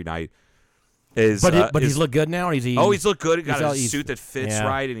to every night. But he's looked good now. Or he's looked good. He got a suit that fits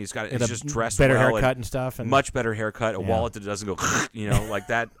right, and he's just dressed better well, haircut and stuff, and much better haircut. A wallet that doesn't go, like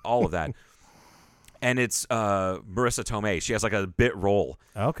that. All of that. And it's Marissa Tomei. She has like a bit role.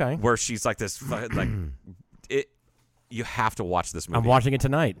 Okay. Where she's like this, like it. You have to watch this movie. I'm watching it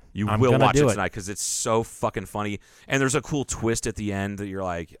tonight. You will watch it tonight because it's so fucking funny. And there's a cool twist at the end that you're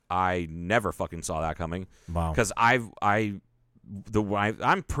like, I never fucking saw that coming. Wow. Because I'm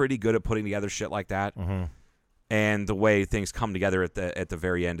pretty good at putting together shit like that. Mm-hmm. And the way things come together at the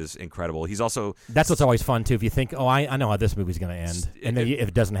very end is incredible. He's also that's what's always fun too. If you think, I know how this movie's going to end, and then if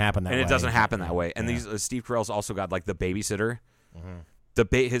it doesn't happen that way, and it doesn't happen that way. And these Steve Carell's also got like the babysitter. Mm-hmm.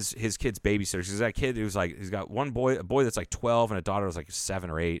 His kid's babysitter. He's that kid who's like he's got a boy that's like 12 and a daughter that's like 7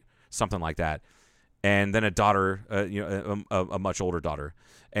 or 8, something like that, and then a daughter, a much older daughter,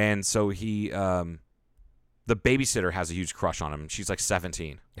 and so he, the babysitter has a huge crush on him. She's like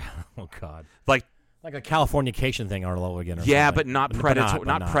 17. Oh God, like a Californication thing all over again. Or yeah, something. but not predatory,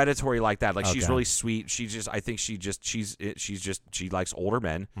 not predatory like that. Like okay. she's really sweet. She likes older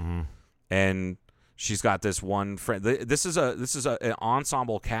men, and she's got this one friend. This is an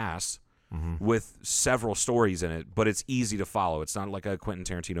ensemble cast with several stories in it, but it's easy to follow. It's not like a Quentin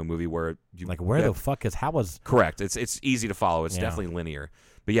Tarantino movie where the fuck is how was correct. It's easy to follow. It's definitely linear.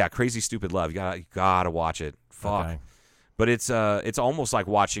 But yeah, Crazy Stupid Love. You gotta watch it. Fuck. Okay. But it's almost like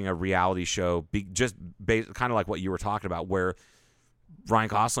watching a reality show, kind of like what you were talking about, where Ryan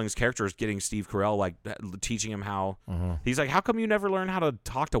Gosling's character is getting Steve Carell, like teaching him how. He's like, how come you never learn how to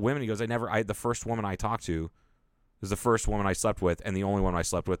talk to women? He goes, the first woman I talked to was the first woman I slept with, and the only one I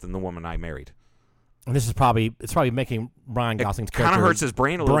slept with, and the woman I married. And this is probably making Ryan Gosling's character kind of hurts his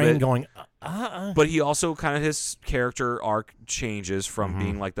brain a little bit. Going, But he also kind of his character arc changes from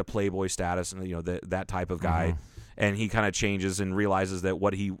being like the playboy status and that type of guy, and he kind of changes and realizes that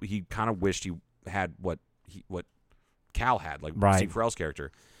what he kind of wished he had what Cal had, like Steve Carell's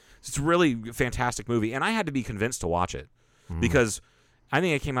character. It's a really fantastic movie, and I had to be convinced to watch it because I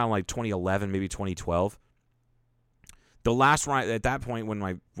think it came out in like 2011, maybe 2012. The last ride at that point when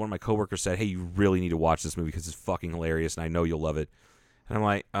one of my coworkers said, "Hey, you really need to watch this movie because it's fucking hilarious, and I know you'll love it." And I'm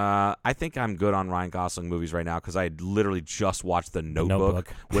like, I think I'm good on Ryan Gosling movies right now because I had literally just watched The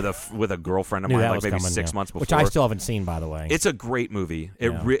Notebook. with a girlfriend of mine, like maybe 6 months before, which I still haven't seen, by the way. It's a great movie.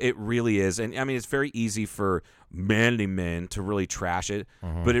 It really is, and I mean, it's very easy for manly men to really trash it,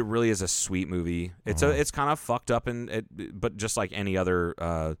 but it really is a sweet movie. It's kind of fucked up, but just like any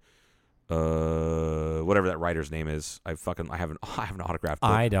other. Whatever that writer's name is, I have an autographed book.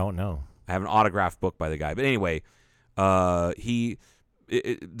 I don't know. I have an autographed book by the guy, but anyway,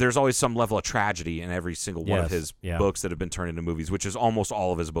 there's always some level of tragedy in every single one of his books that have been turned into movies, which is almost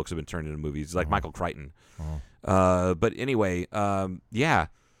all of his books have been turned into movies, like Michael Crichton. But anyway,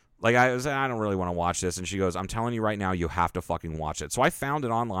 like I don't really want to watch this, and she goes, "I'm telling you right now, you have to fucking watch it." So I found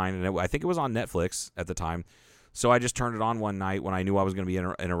it online, and I think it was on Netflix at the time. So I just turned it on one night when I knew I was going to be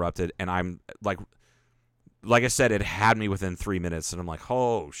interrupted, and I'm like I said, it had me within 3 minutes, and I'm like,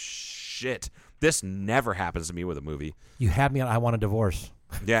 oh shit, this never happens to me with a movie. You had me on I Want a Divorce.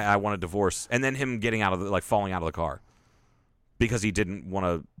 Yeah, I Want a Divorce, and then him getting out of falling out of the car because he didn't want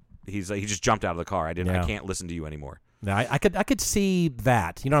to. He just jumped out of the car. I can't listen to you anymore. No, I could see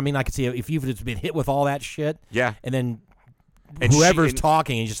that. You know what I mean? I could see if you've just been hit with all that shit. Yeah, and then. Whoever's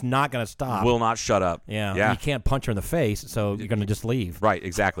talking is just not going to stop. Will not shut up. Yeah. You can't punch her in the face, so you're going to just leave. Right,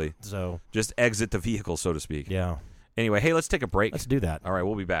 exactly. So just exit the vehicle, so to speak. Yeah. Anyway, hey, let's take a break. Let's do that. All right,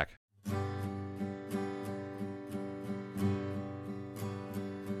 we'll be back.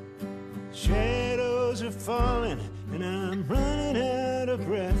 Shadows are falling, and I'm running out of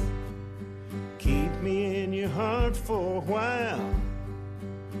breath. Keep me in your heart for a while.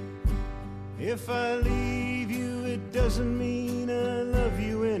 If I leave you, it doesn't mean I love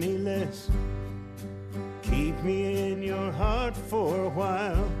you any less. Keep me in your heart for a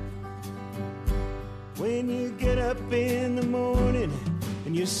while. When you get up in the morning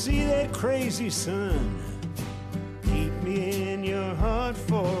and you see that crazy sun, keep me in your heart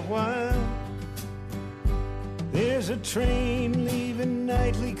for a while. There's a train leaving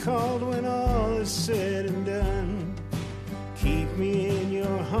nightly called when all is said and done. Keep me in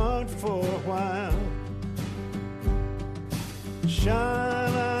your heart for a while.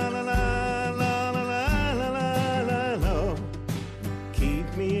 Sha-la-la-la-la-la-la-la-la.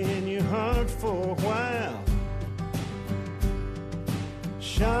 Keep me in your heart for a while.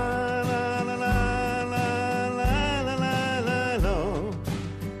 Sha-la-la-la-la-la-la-la.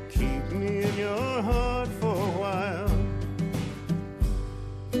 Keep me in your heart for a while.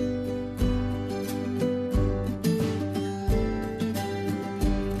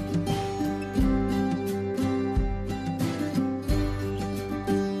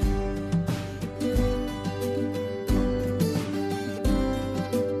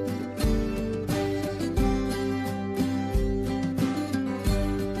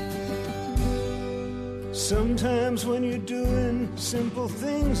 Sometimes when you're doing simple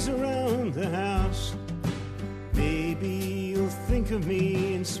things around the house, maybe you'll think of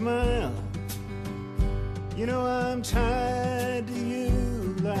me and smile. You know I'm tied to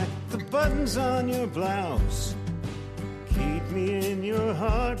you like the buttons on your blouse. Keep me in your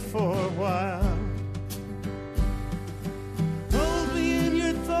heart for a while. Hold me in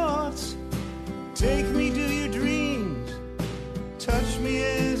your thoughts, take me to your dreams, touch me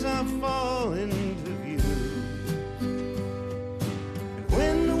as I fall into view. And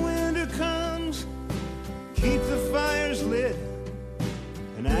when the winter comes, keep the fires lit,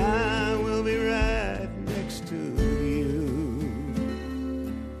 and I will be right next to you.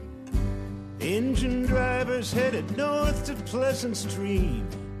 Engine drivers headed north to Pleasant Stream.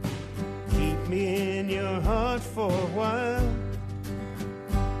 Keep me in your heart for a while.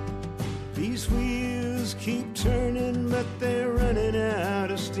 These wheels keep turning, but they're running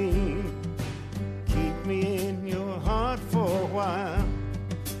out of steam. Keep me in your heart for a while.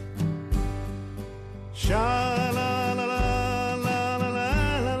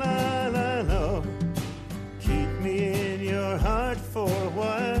 Sha-la-la-la-la-la-la-la-la. Keep me in your heart for a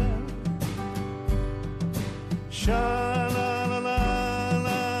while.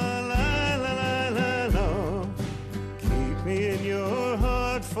 Sha-la-la-la-la-la-la-la. Keep me in your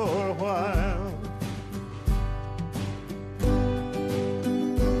heart for a while.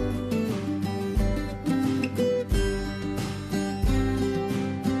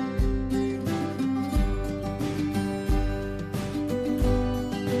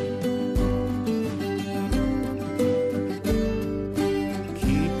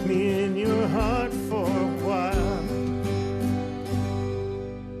 Keep me in your heart for a while.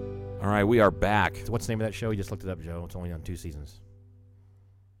 All right, we are back. So what's the name of that show? You just looked it up, Joe. It's only on 2 seasons.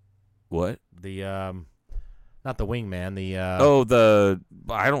 What? The not the Wingman. The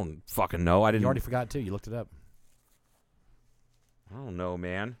I don't fucking know. I didn't. you already forgot too. You looked it up. I don't know,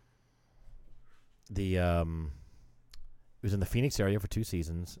 man. The it was in the Phoenix area for 2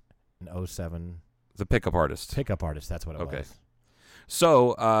 seasons in 2007. The Pickup Artist. Pickup Artist. That's what it Okay. was.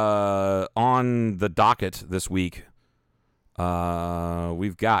 So, on the docket this week,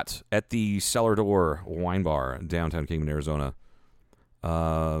 we've got at the Cellar Door Wine Bar in downtown Kingman, Arizona.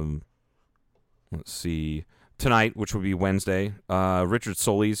 Let's see. Tonight, which will be Wednesday, Richard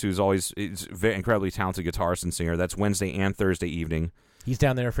Solis, who's always is a very incredibly talented guitarist and singer. That's Wednesday and Thursday evening. He's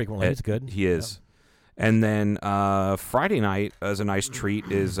down there frequently. He's good. He is. And then Friday night, as a nice treat,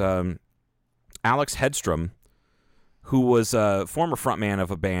 is Alex Hedstrom, who was a former frontman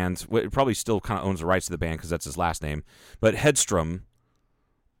of a band. Probably still kind of owns the rights to the band because that's his last name. But Hedstrom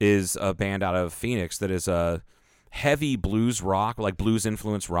is a band out of Phoenix that is a heavy blues rock, like blues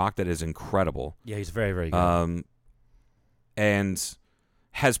influenced rock that is incredible. Yeah, he's very, very good. And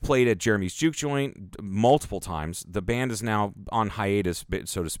has played at Jeremy's Juke Joint multiple times. The band is now on hiatus,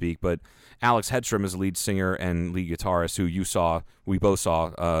 so to speak, but Alex Hedstrom is the lead singer and lead guitarist who we both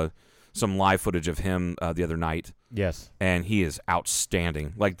saw some live footage of him the other night. Yes. And he is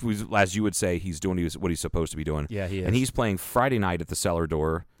outstanding. Like, as you would say, he's doing what he's supposed to be doing. Yeah, he is. And he's playing Friday night at the Cellar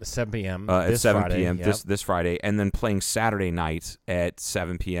Door. At 7 p.m. At 7 Friday, p.m. Yep. this Friday, and then playing Saturday night at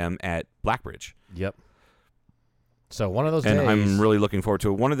 7 p.m. at Blackbridge. Yep. So one of those And days. I'm really looking forward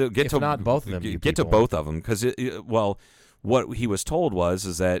to it. Not both of them, you Get to people. both of them because what he was told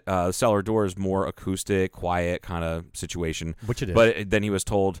is that Cellar Door is more acoustic, quiet kind of situation, Which it is. But then he was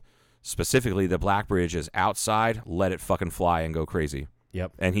told specifically that Blackbridge is outside, let it fucking fly and go crazy.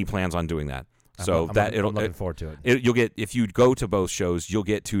 Yep. And he plans on doing that. So I'm it'll looking forward to it. You'll get, if you go to both shows, you'll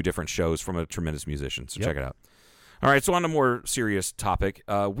get 2 different shows from a tremendous musician. So Yep. check it out. All right, so on a more serious topic,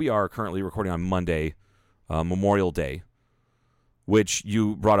 we are currently recording on Monday, Memorial Day, which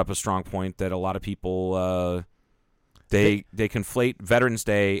you brought up a strong point that a lot of people they conflate Veterans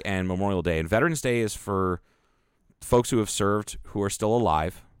Day and Memorial Day, and Veterans Day is for folks who have served who are still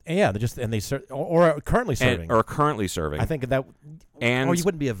alive. And yeah, or are currently serving. Or currently serving. I think that, And or you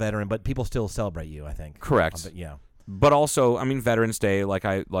wouldn't be a veteran, but people still celebrate you. I think. Correct. Yeah. But also, I mean, Veterans Day,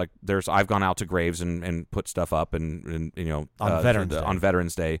 I've gone out to graves and put stuff up and you know On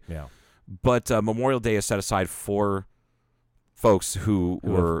Veterans Day. Yeah. But Memorial Day is set aside for folks who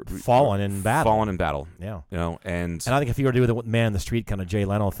were fallen in battle. Yeah. You know, and I think if you were to do the man in the street kind of Jay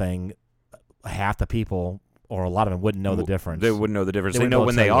Leno thing, half the people or a lot of them wouldn't know the difference. They wouldn't know the difference. They know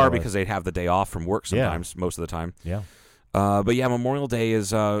when they are because they'd have the day off from work sometimes, most of the time. Yeah. But yeah, Memorial Day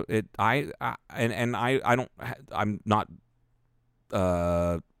is I'm not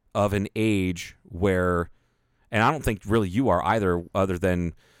of an age where, and I don't think really you are either, other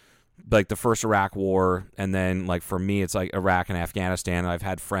than like the first Iraq War, and then like for me it's like Iraq and Afghanistan. I've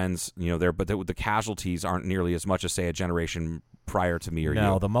had friends, you know, there, but the casualties aren't nearly as much as say a generation prior to me or you.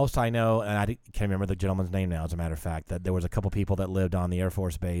 No, the most I know, and I can't remember the gentleman's name now, as a matter of fact, that there was a couple people that lived on the Air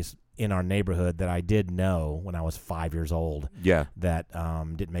Force Base in our neighborhood that I did know when I was 5 years old. Yeah. That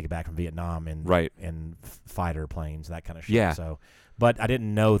didn't make it back from Vietnam in fighter planes, that kind of shit. Yeah. So, but I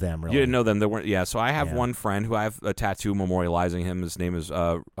didn't know them really. You didn't know them. They weren't. Yeah. So I have one friend who I have a tattoo memorializing him. His name is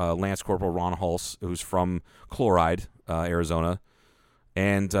Lance Corporal Ron Hulse, who's from Chloride, Arizona,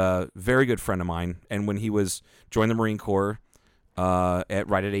 and very good friend of mine. And when he joined the Marine Corps right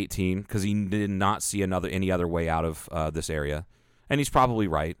at 18, because he did not see any other way out of this area, and he's probably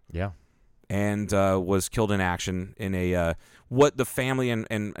right. Yeah. And was killed in action in a what the family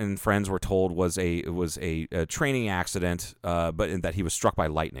and friends were told was a training accident, but in that he was struck by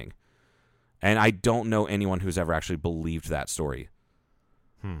lightning. And I don't know anyone who's ever actually believed that story.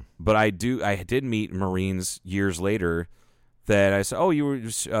 But I did meet Marines years later that I said, "Oh, you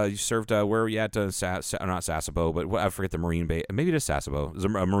served where were you at? Not Sasebo, but I forget the Marine base. Maybe it is Sasebo. It was a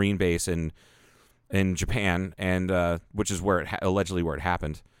Marine base in Japan, and which is where allegedly where it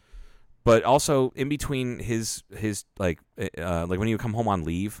happened." But also in between his like when he would come home on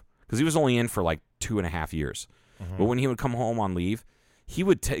leave, because he was only in for like 2.5 years. But when he would come home on leave, he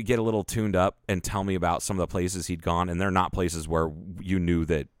would get a little tuned up and tell me about some of the places he'd gone, and they're not places where you knew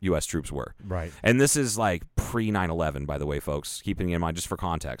that U.S. troops were. Right. And this is like pre-9/11, by the way, folks, keeping in mind just for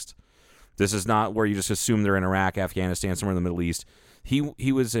context. This is not where you just assume they're in Iraq, Afghanistan, somewhere in the Middle East.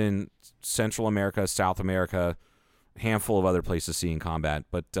 He was in Central America, South America, handful of other places seeing combat,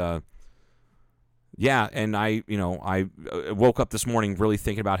 but yeah, and I woke up this morning really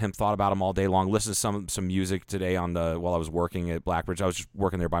thinking about him, thought about him all day long, listened to some music today while I was working at Blackbridge. I was just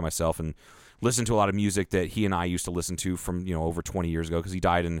working there by myself and listened to a lot of music that he and I used to listen to from over 20 years ago, because he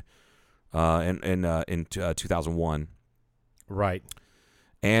died in 2001. Right.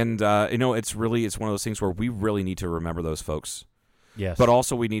 And it's one of those things where we really need to remember those folks. Yes. But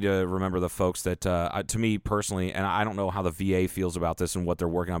also we need to remember the folks that, to me personally, and I don't know how the VA feels about this and what they're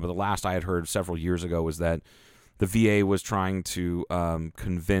working on, but the last I had heard several years ago was that the VA was trying to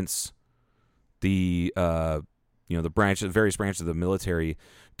convince the various branches of the military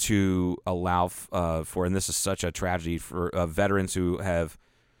to allow for, and this is such a tragedy, for veterans who have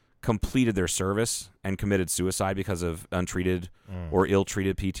completed their service and committed suicide because of untreated or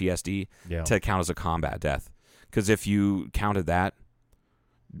ill-treated PTSD to count as a combat death. Because if you counted that,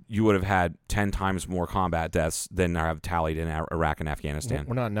 you would have had 10 times more combat deaths than have tallied in Iraq and Afghanistan.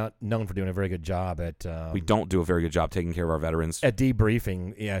 We're not known for doing a very good job at... we don't do a very good job taking care of our veterans. At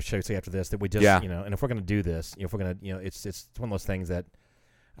debriefing, I should say after this, that we just, and if we're going to do this, if we're going to, it's one of those things that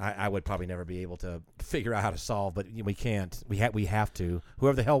I would probably never be able to figure out how to solve, but we can't. We have to.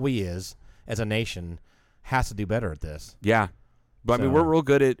 Whoever the hell we is, as a nation, has to do better at this. Yeah. But I mean, we're real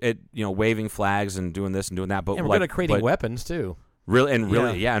good at waving flags and doing this and doing that. But and we're good at creating weapons too. And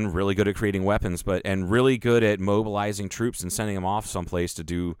really good at creating weapons, and really good at mobilizing troops and sending them off someplace to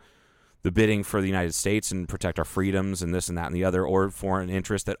do the bidding for the United States and protect our freedoms and this and that and the other, or foreign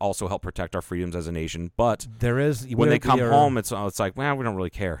interests that also help protect our freedoms as a nation. But when they come home, it's like, well, we don't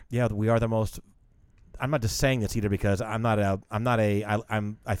really care. Yeah, we are the most. I'm not just saying this either because I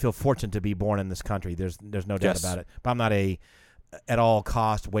feel fortunate to be born in this country. There's no doubt about it. But I'm not at all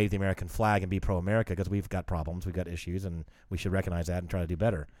cost wave the American flag and be pro-America, because we've got problems, we've got issues, and we should recognize that and try to do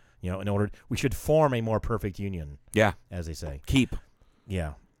better. We should form a more perfect union. Yeah, as they say.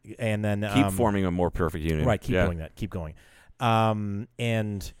 Yeah, and then keep forming a more perfect union. Right. Keep doing that. Keep going.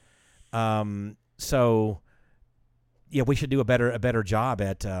 So. Yeah, we should do a better job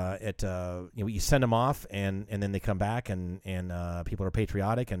at you send them off and then they come back and people are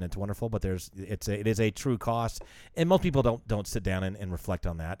patriotic and it's wonderful, but it is a true cost, and most people don't sit down and reflect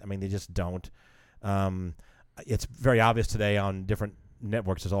on that. I mean, they just don't. It's very obvious today on different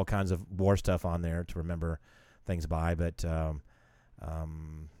networks. There's all kinds of war stuff on there to remember things by, but I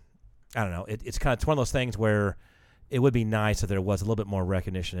don't know. It's one of those things where it would be nice if there was a little bit more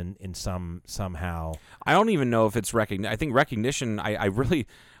recognition in somehow. I don't even know if it's recognition. I think recognition. I really,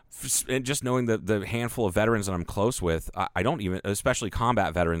 just knowing the handful of veterans that I'm close with, I don't even, especially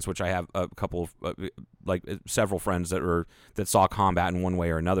combat veterans, which I have a couple of, several friends that saw combat in one way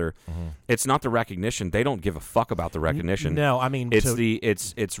or another. Mm-hmm. It's not the recognition. They don't give a fuck about the recognition. No, I mean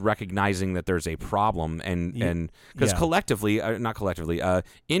it's recognizing that there's a problem and because collectively, not collectively,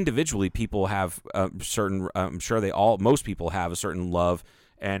 individually, people have certain. I'm sure most people have a certain love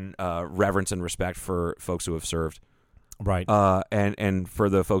and reverence and respect for folks who have served. Right. And for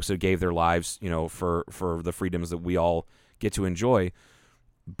the folks that gave their lives, for the freedoms that we all get to enjoy,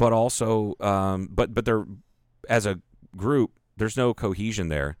 but also, but they're, as a group, there's no cohesion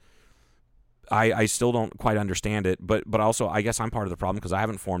there. I still don't quite understand it, but also I guess I'm part of the problem because I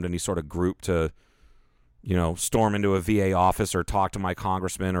haven't formed any sort of group to, storm into a VA office or talk to my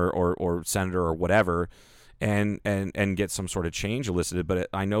congressman or senator or whatever, and get some sort of change elicited. But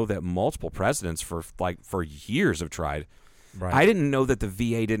I know that multiple presidents for years have tried. Right. I didn't know that the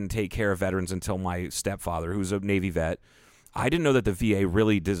VA didn't take care of veterans until my stepfather, who's a Navy vet. I didn't know that the VA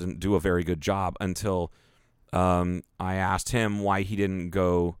really doesn't do a very good job until I asked him why he didn't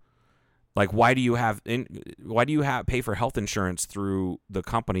go. Like, why do you pay for health insurance through the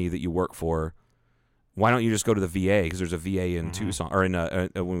company that you work for? Why don't you just go to the VA? Because there's a VA in Tucson, or in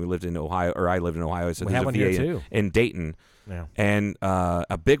when we lived in Ohio, or I lived in Ohio. So we there's have a one VA here too. in Dayton, Yeah. and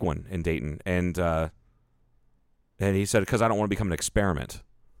a big one in Dayton. And he said, because I don't want to become an experiment.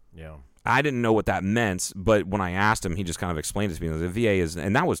 Yeah. I didn't know what that meant, but when I asked him, he just kind of explained it to me. The VA is,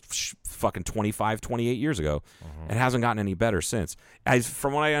 and that was fucking 25, 28 years ago. It hasn't gotten any better since.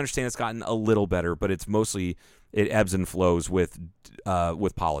 From what I understand, it's gotten a little better, but it's mostly, it ebbs and flows with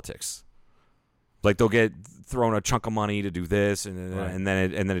politics. Like, they'll get thrown a chunk of money to do this, and then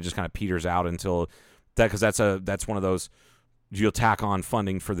it just kind of peters out until that, because that's one of those, you'll tack on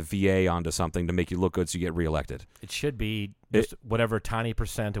funding for the VA onto something to make you look good so you get reelected. It should be just whatever tiny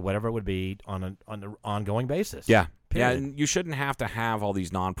percent or whatever it would be on an ongoing basis. Yeah. Period. Yeah, and you shouldn't have to have all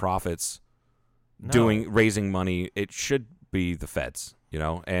these nonprofits No. raising money. It should be the feds,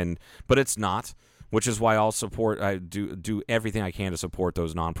 but it's not, which is why I do everything I can to support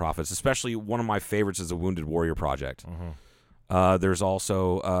those nonprofits, especially one of my favorites is the Wounded Warrior Project. There's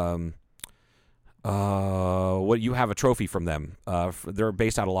also you have a trophy from them. They're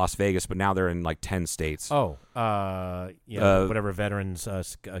based out of Las Vegas, but now they're in like 10 states. Whatever veterans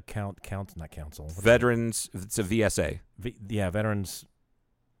not council. Veterans, it's a VSA. Veterans.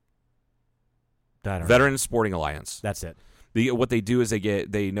 Veterans Sporting Alliance. That's it. What they do is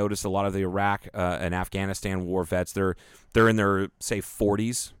they notice a lot of the Iraq and Afghanistan war vets. They're in their, say,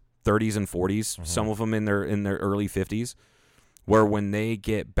 40s, 30s and 40s. Some of them in their early 50s, where when they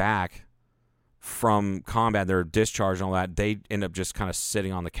get back from combat, they're discharged and all that, they end up just kind of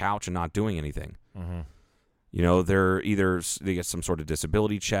sitting on the couch and not doing anything. They're they get some sort of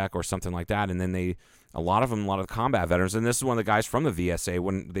disability check or something like that, and then a lot of the combat veterans, and this is one of the guys from the VSA,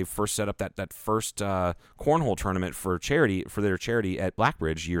 when they first set up that first cornhole tournament for their charity at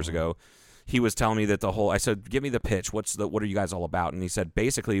Blackbridge years ago, he was telling me that I said, give me the pitch. What are you guys all about? And he said,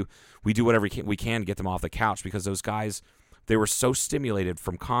 basically, we do whatever we can to get them off the couch, because those guys, they were so stimulated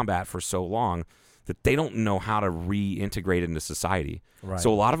from combat for so long that they don't know how to reintegrate into society. Right.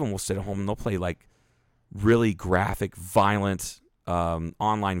 So a lot of them will sit at home and they'll play like really graphic, violent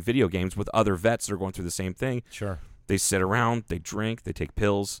online video games with other vets that are going through the same thing. Sure. They sit around, they drink, they take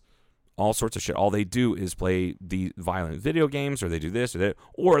pills, all sorts of shit. All they do is play the violent video games, or they do this or that,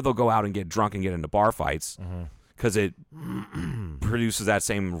 or they'll go out and get drunk and get into bar fights because it produces that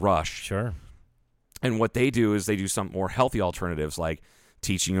same rush. Sure. And what they do is they do some more healthy alternatives, like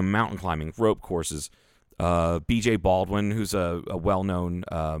teaching them mountain climbing, rope courses. B.J. Baldwin, who's a well-known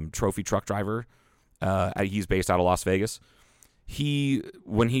trophy truck driver, he's based out of Las Vegas.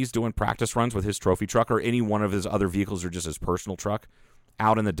 When he's doing practice runs with his trophy truck or any one of his other vehicles or just his personal truck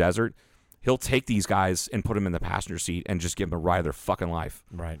out in the desert, he'll take these guys and put them in the passenger seat and just give them a ride of their fucking life.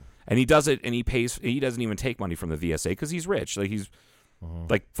 Right. And he does it, and he doesn't even take money from the VSA because he's rich. Like, he's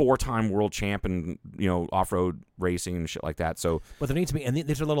like 4-time world champ and off-road racing and shit like that. So, but there needs to be, and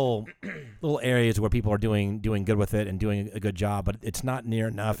these are little areas where people are doing good with it and doing a good job, but it's not near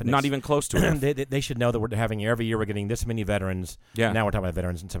enough. And not even close to it. They should know that we're having every year we're getting this many veterans. Yeah. Now we're talking about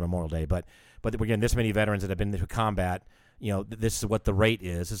veterans until Memorial Day, but we're getting this many veterans that have been through combat. This is what the rate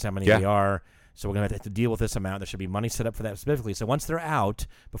is. This is how many they are. So we're going to have to deal with this amount. There should be money set up for that specifically. So once they're out,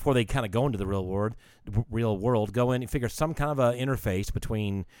 before they kind of go into the real world, go in and figure some kind of a interface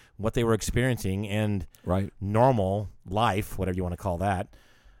between what they were experiencing and normal life, whatever you want to call that.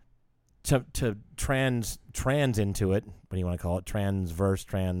 to trans into it. What do you want to call it? Transverse,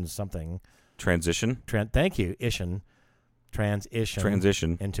 trans something. Transition. Thank you,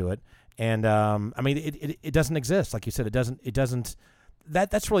 transition into it. And I mean, it doesn't exist, like you said. It doesn't.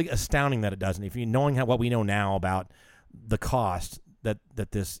 That's really astounding that it doesn't. If you knowing what we know now about the cost that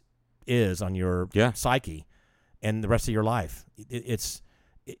this is on your psyche and the rest of your life, it's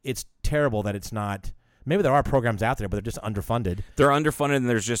terrible that it's not. Maybe there are programs out there, but they're just underfunded. They're underfunded, and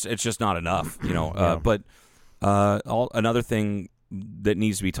it's just not enough, you know. But another thing that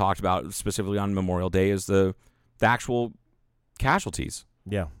needs to be talked about specifically on Memorial Day is the actual casualties.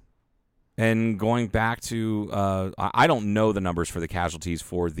 Yeah. And going back to, I don't know the numbers for the casualties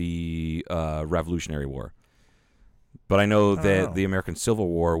for the Revolutionary War, but I know that the American Civil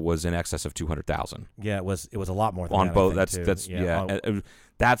War was in excess of 200,000. Yeah, it was a lot more than on that, both. I think,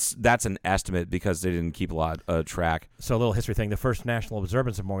 That's an estimate because they didn't keep a lot track. So a little history thing. The first national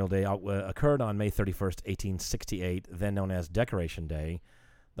observance of Memorial Day occurred on May 31st, 1868, then known as Decoration Day.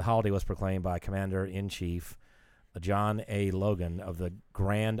 The holiday was proclaimed by Commander-in-Chief John A. Logan of the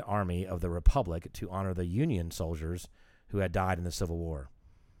Grand Army of the Republic to honor the Union soldiers who had died in the Civil War.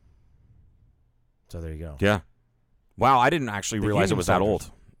 So there you go. Yeah. Wow, I didn't actually realize Union it was that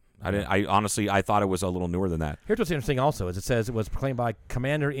soldiers. old. I honestly thought it was a little newer than that. Here's what's interesting also is it says it was proclaimed by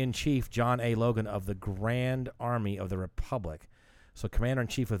Commander-in-Chief John A. Logan of the Grand Army of the Republic. So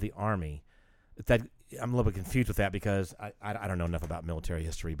Commander-in-Chief of the Army. That I'm a little bit confused with that because I don't know enough about military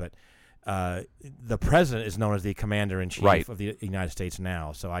history, but the president is known as the Commander-in-Chief of the United States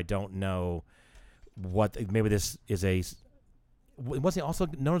now. So I don't know maybe this is was he also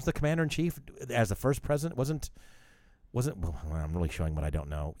known as the Commander-in-Chief as the first president? Wasn't well, I'm really showing what I don't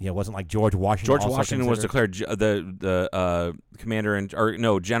know. Yeah, it wasn't like George Washington. George Washington was declared the commander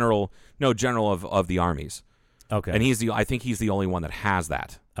general of the armies. Okay, and I think he's the only one that has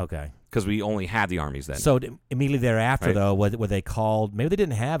that. Okay, because we only had the armies then. So immediately thereafter, though, were they called? Maybe they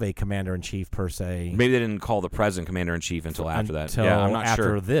didn't have a commander-in-chief per se. Maybe they didn't call the president commander-in-chief until after that. Yeah, I'm not after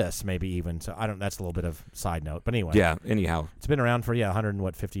sure. this, maybe even. So I don't. That's a little bit of side note, but anyway. Yeah. Anyhow, it's been around for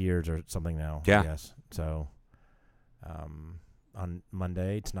 150 years or something now. Yeah. I guess. So, on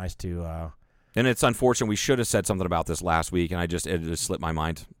Monday, it's nice to. And it's unfortunate. We should have said something about this last week, and it just slipped my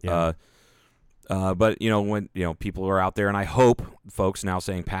mind. Yeah. But when people are out there, and I hope folks now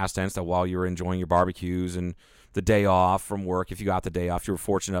saying past tense that while you're enjoying your barbecues and the day off from work, if you got the day off, you were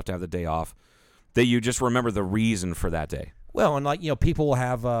fortunate enough to have the day off, that you just remember the reason for that day. Well, and people will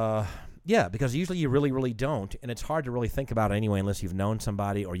have, because usually you really, really don't, and it's hard to really think about it anyway unless you've known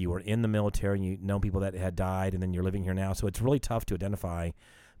somebody or you were in the military and you know people that had died, and then you're living here now. So it's really tough to identify.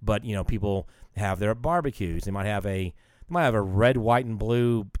 But people have their barbecues. They might have a red, white, and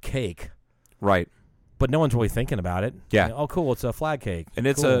blue cake. Right. But no one's really thinking about it. Yeah. Oh, cool. It's a flag cake. And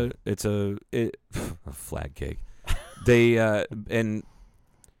it's cool. a flag cake. They and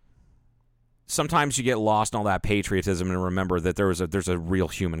sometimes you get lost in all that patriotism and remember that there's a real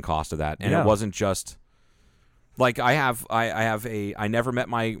human cost to that. And it wasn't just like I never met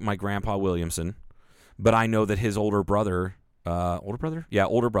my grandpa Williamson, but I know that his older brother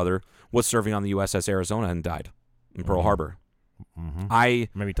was serving on the USS Arizona and died in Pearl Harbor. Mm-hmm. I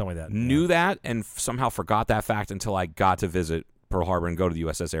maybe told me that. Knew that and somehow forgot that fact until I got to visit Pearl Harbor and go to the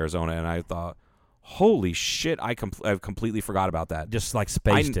USS Arizona, and I thought, holy shit, I've completely forgot about that. Just like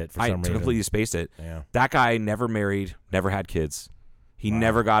spaced it for some reason. I completely spaced it. Yeah. That guy never married, never had kids. He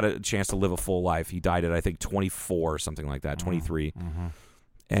never got a chance to live a full life. He died at, I think, 24 or something like that, 23. Mm-hmm.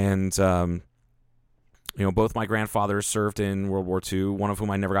 And, both my grandfathers served in World War II, one of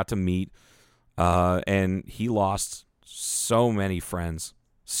whom I never got to meet, and he lost so many friends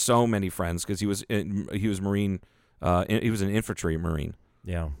because he was Marine. He was an infantry Marine.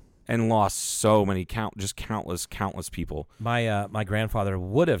 Yeah, and lost so many countless people. My grandfather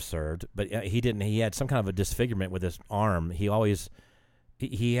would have served, but he didn't. He had some kind of a disfigurement with his arm. He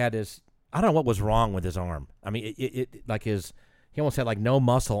had his. I don't know what was wrong with his arm. I mean, he almost had like no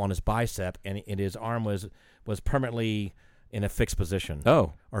muscle on his bicep, and his arm was permanently in a fixed position.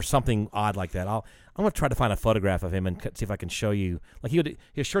 Oh. Or something odd like that. I'm going to try to find a photograph of him and see if I can show you. Like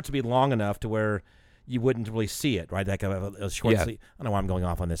his shirts would be long enough to where you wouldn't really see it, right? Like a short sleeve. I don't know why I'm going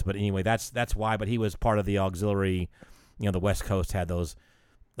off on this, but anyway, that's why. But he was part of the auxiliary. The West Coast had a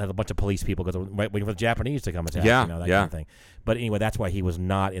bunch of police people because waiting for the Japanese to come attack. That kind of thing. But anyway, that's why he was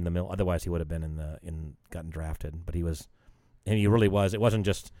not in the middle. Otherwise, he would have been gotten drafted. But he was, and he really was. It wasn't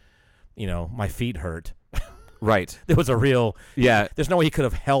just, my feet hurt. Right. There was a real. Yeah. There's no way he could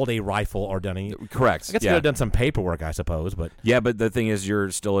have held a rifle or done any. Correct. I guess he could have done some paperwork, I suppose, but. Yeah, but the thing is, you're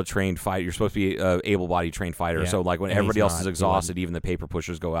still a trained fighter. You're supposed to be an able-bodied trained fighter. Yeah. So, like, when And everybody he's else not. is He exhausted, wasn't. even the paper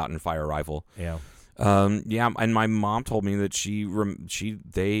pushers go out and fire a rifle. Yeah. Yeah, and my mom told me that she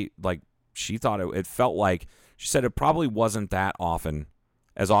thought it felt like, she said it probably wasn't that often,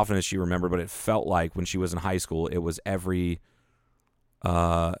 as often as she remembered, but it felt like when she was in high school, it was every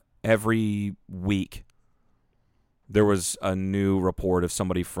week there was a new report of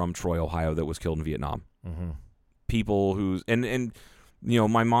somebody from Troy, Ohio that was killed in Vietnam. Mm-hmm. People who and you know,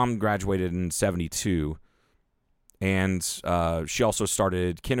 my mom graduated in 1972, and she also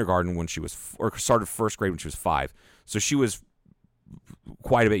started kindergarten when she was or started first grade when she was 5. So she was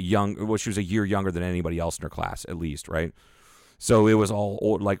quite a bit young. Well, she was a year younger than anybody else in her class, at least, right? So it was all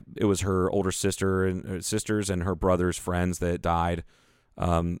old, like it was her older sister and sisters and her brother's friends that died.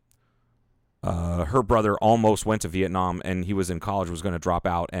 Her brother almost went to Vietnam, and he was in college, was going to drop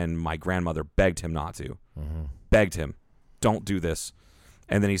out, and my grandmother begged him not to. Mm-hmm. Begged him, don't do this.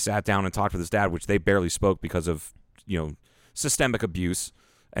 And then he sat down and talked with his dad, which they barely spoke because of, you know, systemic abuse.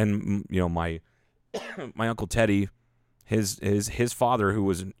 And, you know, my Uncle Teddy, his father, who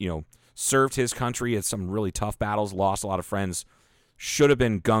was, you know, served his country at some really tough battles, lost a lot of friends, should have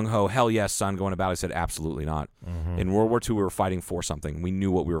been gung-ho, hell yes, son, going about it. I said, absolutely not. Mm-hmm. In World War II, we were fighting for something. We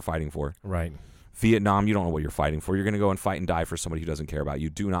knew what we were fighting for. Right. Vietnam, you don't know what you're fighting for. You're going to go and fight and die for somebody who doesn't care about you.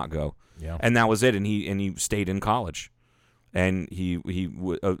 Do not go. Yeah. And that was it. And he stayed in college, and he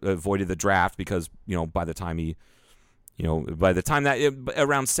avoided the draft because, you know, by the time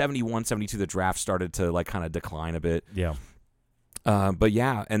around 71, 72, the draft started to like kind of decline a bit. Yeah. But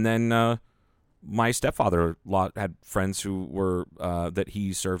yeah, and then my stepfather had friends who were that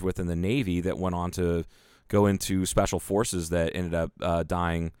he served with in the Navy that went on to go into special forces that ended up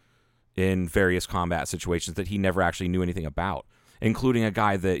dying in various combat situations that he never actually knew anything about, including a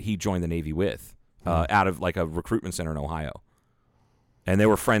guy that he joined the Navy with out of like a recruitment center in Ohio. And they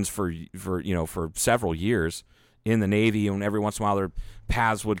were friends for several years in the Navy, and every once in a while their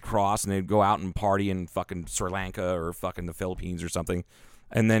paths would cross and they'd go out and party in fucking Sri Lanka or fucking the Philippines or something.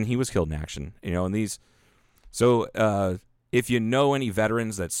 And then he was killed in action, you know, and these. So if you know any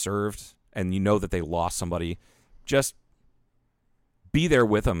veterans that served and you know that they lost somebody, just be there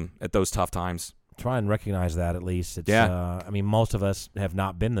with them at those tough times. Try and recognize that at least. It's, Yeah. I mean, most of us have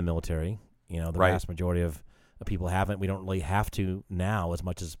not been in the military. You know, the Right. vast majority of people haven't. We don't really have to now as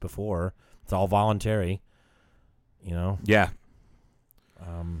much as before. It's all voluntary, you know. Yeah.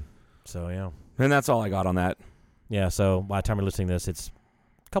 So, yeah. And that's all I got on that. Yeah, so by the time you're listening to this, it's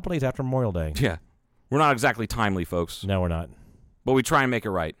a couple days after Memorial Day. Yeah. We're not exactly timely, folks, No, we're not. but we try and make it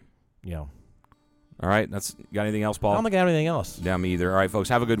right. Yeah. All right? You got anything else, I Paul? don't think I have anything else. Yeah, me either. All right, folks,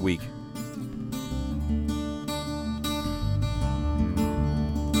 have a good week.